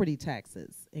property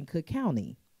taxes in Cook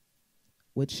County,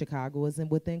 which Chicago is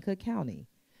within Cook County.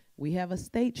 We have a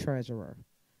state treasurer,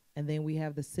 and then we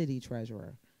have the city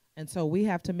treasurer. And so we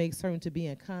have to make certain to be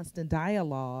in constant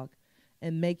dialogue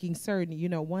and making certain, you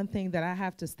know, one thing that I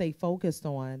have to stay focused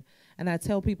on, and I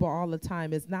tell people all the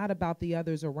time, it's not about the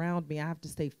others around me. I have to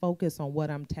stay focused on what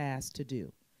I'm tasked to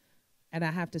do. And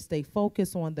I have to stay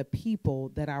focused on the people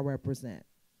that I represent.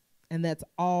 And that's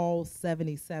all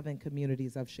 77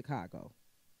 communities of Chicago.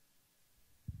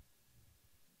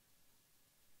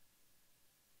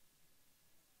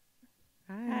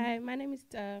 my name is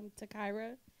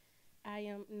Takira. I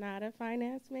am not a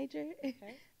finance major.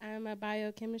 Okay. I'm a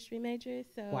biochemistry major.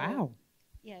 So Wow.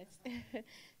 Yes.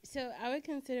 So I would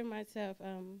consider myself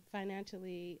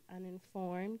financially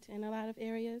uninformed in a lot of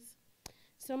areas.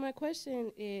 So my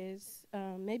question is,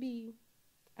 maybe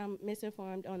I'm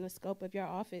misinformed on the scope of your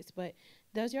office, but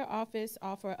does your office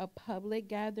offer a public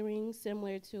gathering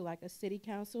similar to like a city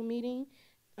council meeting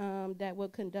that will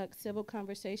conduct civil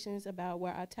conversations about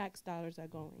where our tax dollars are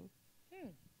going?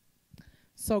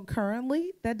 So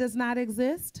currently, that does not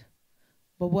exist,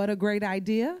 but what a great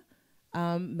idea.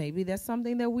 Maybe that's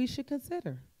something that we should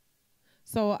consider.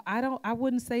 So I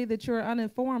wouldn't say that you're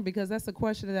uninformed, because that's a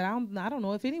question that I don't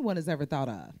know if anyone has ever thought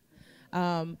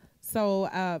of.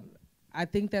 I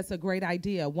think that's a great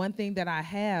idea. One thing that I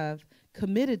have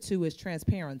committed to is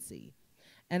transparency.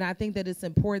 And I think that it's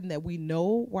important that we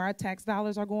know where our tax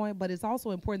dollars are going, but it's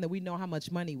also important that we know how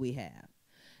much money we have.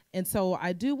 And so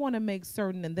I do want to make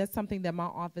certain, and that's something that my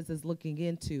office is looking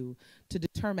into, to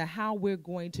determine how we're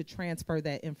going to transfer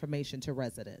that information to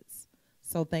residents.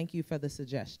 So thank you for the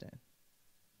suggestion.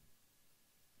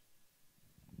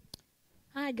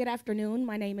 Hi, good afternoon.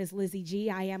 My name is Lizzie G.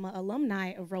 I am an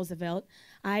alumni of Roosevelt.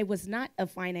 I was not a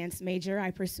finance major.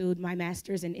 I pursued my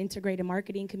master's in integrated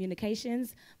marketing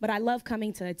communications, but I love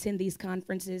coming to attend these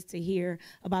conferences to hear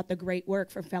about the great work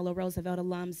from fellow Roosevelt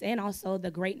alums and also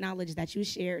the great knowledge that you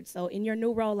shared. So in your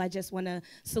new role, I just want to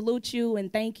salute you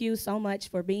and thank you so much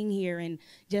for being here and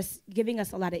just giving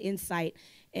us a lot of insight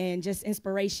and just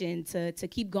inspiration to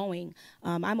keep going.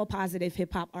 I'm a positive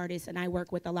hip hop artist and I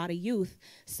work with a lot of youth.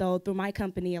 So through my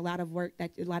company, a lot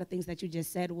of things that you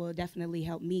just said will definitely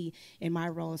help me in my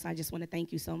role. So I just want to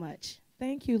thank you so much.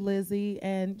 Thank you, Lizzie.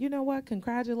 And you know what?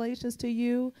 Congratulations to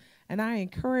you. And I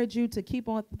encourage you to keep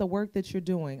on the work that you're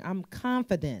doing. I'm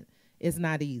confident it's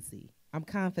not easy. I'm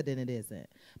confident it isn't.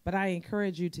 But I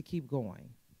encourage you to keep going.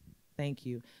 Thank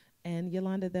you. And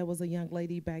Yolanda, there was a young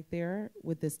lady back there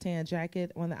with this tan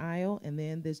jacket on the aisle, and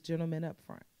then this gentleman up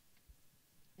front.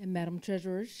 And Madam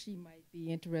Treasurer, she might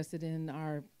be interested in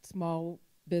our Small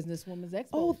Business Women's Expo.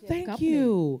 Oh, thank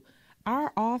you.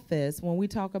 Our office, when we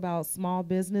talk about small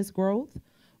business growth,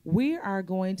 we are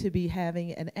going to be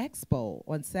having an expo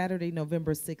on Saturday,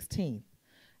 November 16th,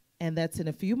 and that's in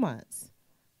a few months.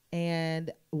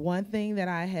 And one thing that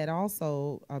I had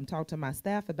also talked to my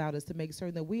staff about is to make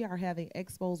certain that we are having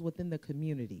expos within the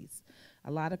communities.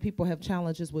 A lot of people have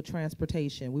challenges with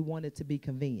transportation. We want it to be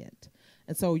convenient.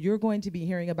 And so you're going to be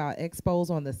hearing about expos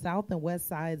on the south and west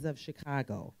sides of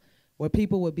Chicago where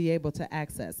people will be able to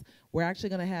access. We're actually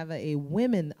going to have a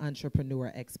Women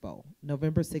Entrepreneur Expo,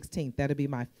 November 16th. That'll be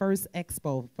my first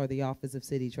expo for the Office of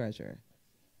City Treasurer.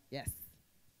 Yes.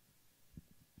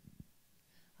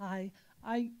 Hi.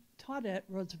 I taught at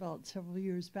Roosevelt several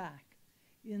years back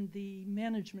in the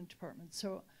management department,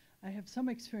 so I have some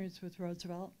experience with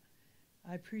Roosevelt.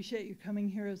 I appreciate you coming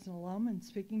here as an alum and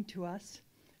speaking to us.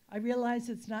 I realize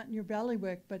it's not in your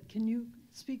bailiwick, but can you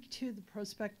speak to the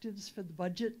perspectives for the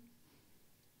budget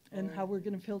and how we're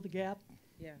going to fill the gap?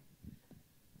 Yeah.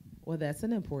 Well, that's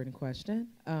an important question.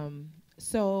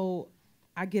 So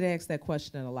I get asked that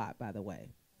question a lot, by the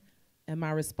way. And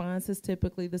my response is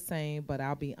typically the same, but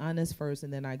I'll be honest first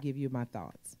and then I'll give you my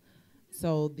thoughts.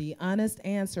 So the honest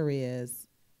answer is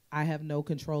I have no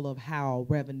control of how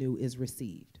revenue is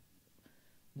received.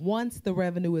 Once the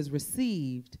revenue is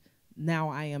received, now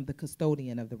I am the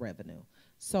custodian of the revenue.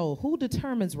 So who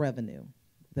determines revenue?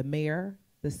 The mayor,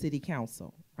 the city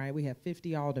council, right? We have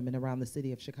 50 aldermen around the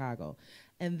city of Chicago.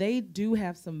 And they do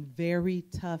have some very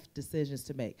tough decisions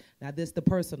to make. Now, this is the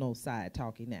personal side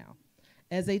talking now.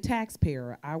 As a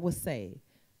taxpayer, I would say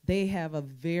they have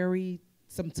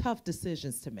some tough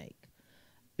decisions to make.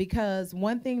 Because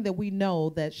one thing that we know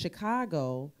that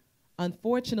Chicago,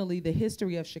 unfortunately, the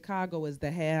history of Chicago is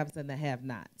the haves and the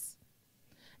have-nots.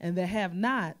 And the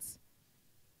have-nots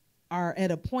are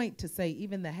at a point to say,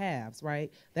 even the haves,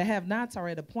 right? The have-nots are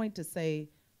at a point to say,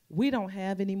 we don't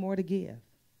have any more to give.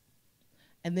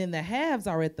 And then the haves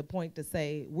are at the point to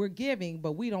say, we're giving,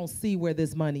 but we don't see where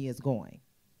this money is going.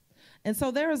 And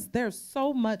so there's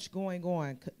so much going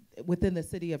on within the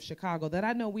city of Chicago that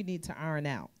I know we need to iron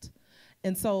out.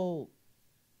 And so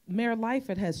Mayor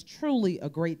Lightfoot has truly a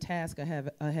great task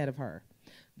ahead of her.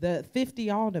 The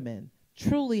 50 aldermen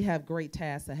truly have great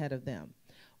tasks ahead of them.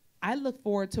 I look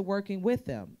forward to working with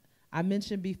them. I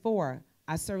mentioned before,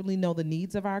 I certainly know the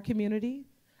needs of our community.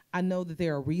 I know that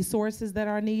there are resources that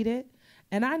are needed.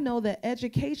 And I know that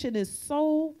education is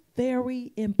so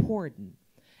very important.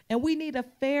 And we need a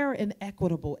fair and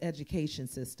equitable education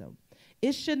system.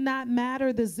 It should not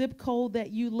matter the zip code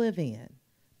that you live in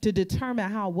to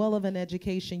determine how well of an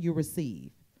education you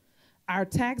receive. Our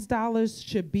tax dollars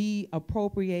should be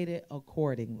appropriated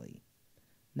accordingly.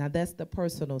 Now, that's the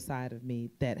personal side of me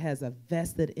that has a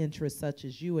vested interest, such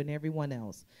as you and everyone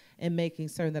else, in making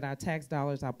certain that our tax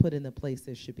dollars are put in the place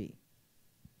they should be.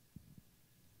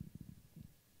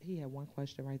 He had one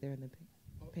question right there in the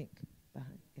pink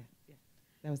behind. Yeah.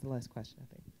 That was the last question, I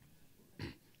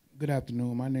think. Good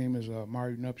afternoon. My name is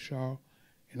Mario Nupshaw,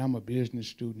 and I'm a business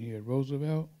student here at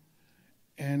Roosevelt.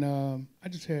 And I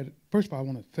just had, first of all, I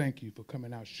want to thank you for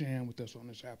coming out, sharing with us on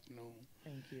this afternoon.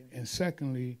 Thank you. And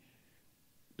secondly,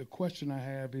 the question I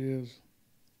have is,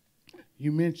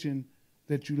 you mentioned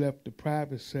that you left the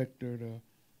private sector to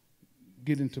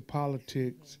get into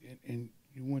politics, and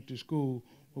you went to school.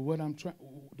 But what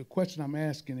the question I'm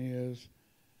asking is,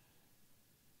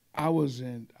 I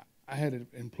had an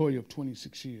employee of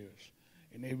 26 years,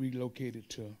 and they relocated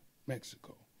to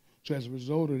Mexico. So as a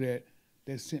result of that,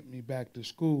 they sent me back to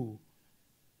school.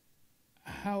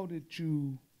 How did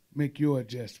you make your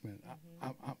adjustment?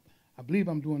 Mm-hmm. I believe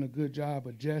I'm doing a good job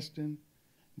adjusting,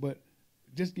 but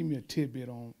just give me a tidbit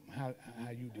on how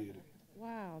you did it.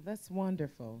 Wow, that's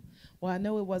wonderful. Well, I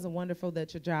know it wasn't wonderful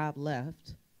that your job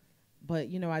left, but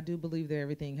you know, I do believe that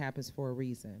everything happens for a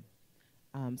reason.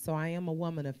 So I am a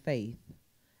woman of faith,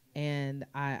 and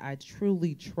I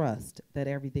truly trust that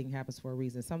everything happens for a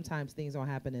reason. Sometimes things don't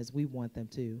happen as we want them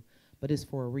to, but it's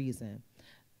for a reason.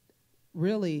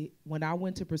 Really, when I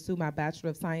went to pursue my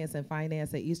Bachelor of Science in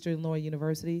Finance at Eastern Illinois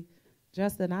University,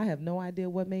 Justin, I have no idea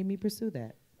what made me pursue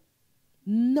that.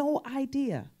 No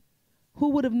idea. Who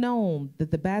would have known that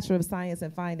the Bachelor of Science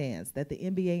in Finance, that the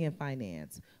MBA in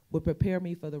Finance would prepare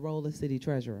me for the role of city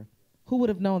treasurer? Who would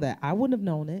have known that? I wouldn't have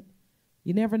known it.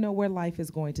 You never know where life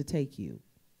is going to take you.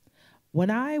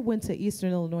 When I went to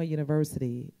Eastern Illinois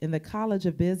University in the College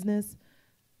of Business,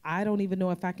 I don't even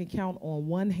know if I can count on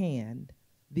one hand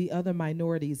the other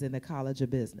minorities in the College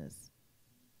of Business.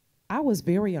 I was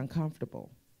very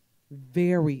uncomfortable,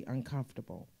 very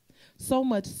uncomfortable. So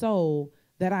much so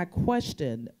that I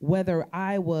questioned whether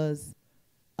I was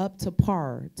up to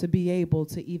par to be able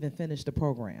to even finish the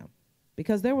program,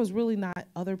 because there was really not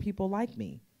other people like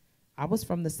me. I was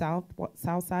from the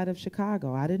south side of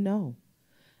Chicago. I didn't know.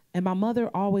 And my mother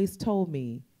always told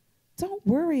me, don't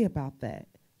worry about that.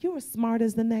 You're as smart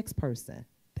as the next person.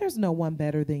 There's no one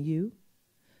better than you.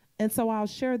 And so I'll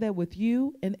share that with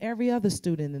you and every other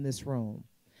student in this room.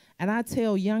 And I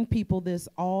tell young people this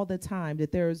all the time,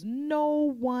 that there is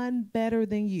no one better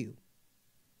than you.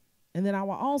 And then I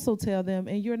will also tell them,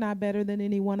 and you're not better than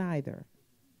anyone either.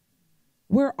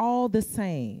 We're all the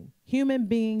same. Human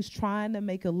beings trying to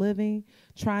make a living,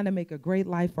 trying to make a great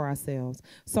life for ourselves.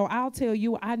 So I'll tell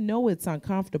you, I know it's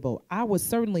uncomfortable. I was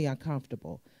certainly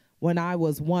uncomfortable when I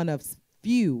was one of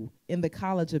few in the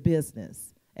College of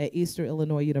Business at Eastern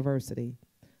Illinois University.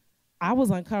 I was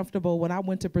uncomfortable when I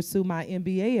went to pursue my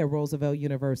MBA at Roosevelt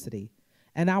University,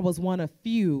 and I was one of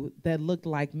few that looked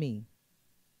like me.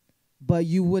 But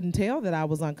you wouldn't tell that I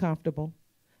was uncomfortable,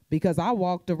 because I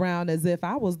walked around as if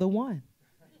I was the one.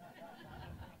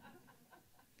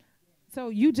 So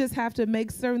you just have to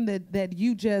make certain that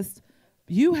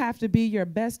you have to be your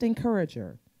best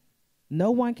encourager.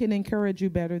 No one can encourage you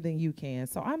better than you can.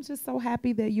 So I'm just so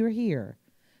happy that you're here.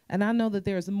 And I know that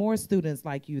there's more students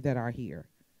like you that are here.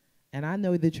 And I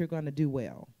know that you're going to do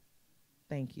well.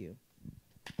 Thank you.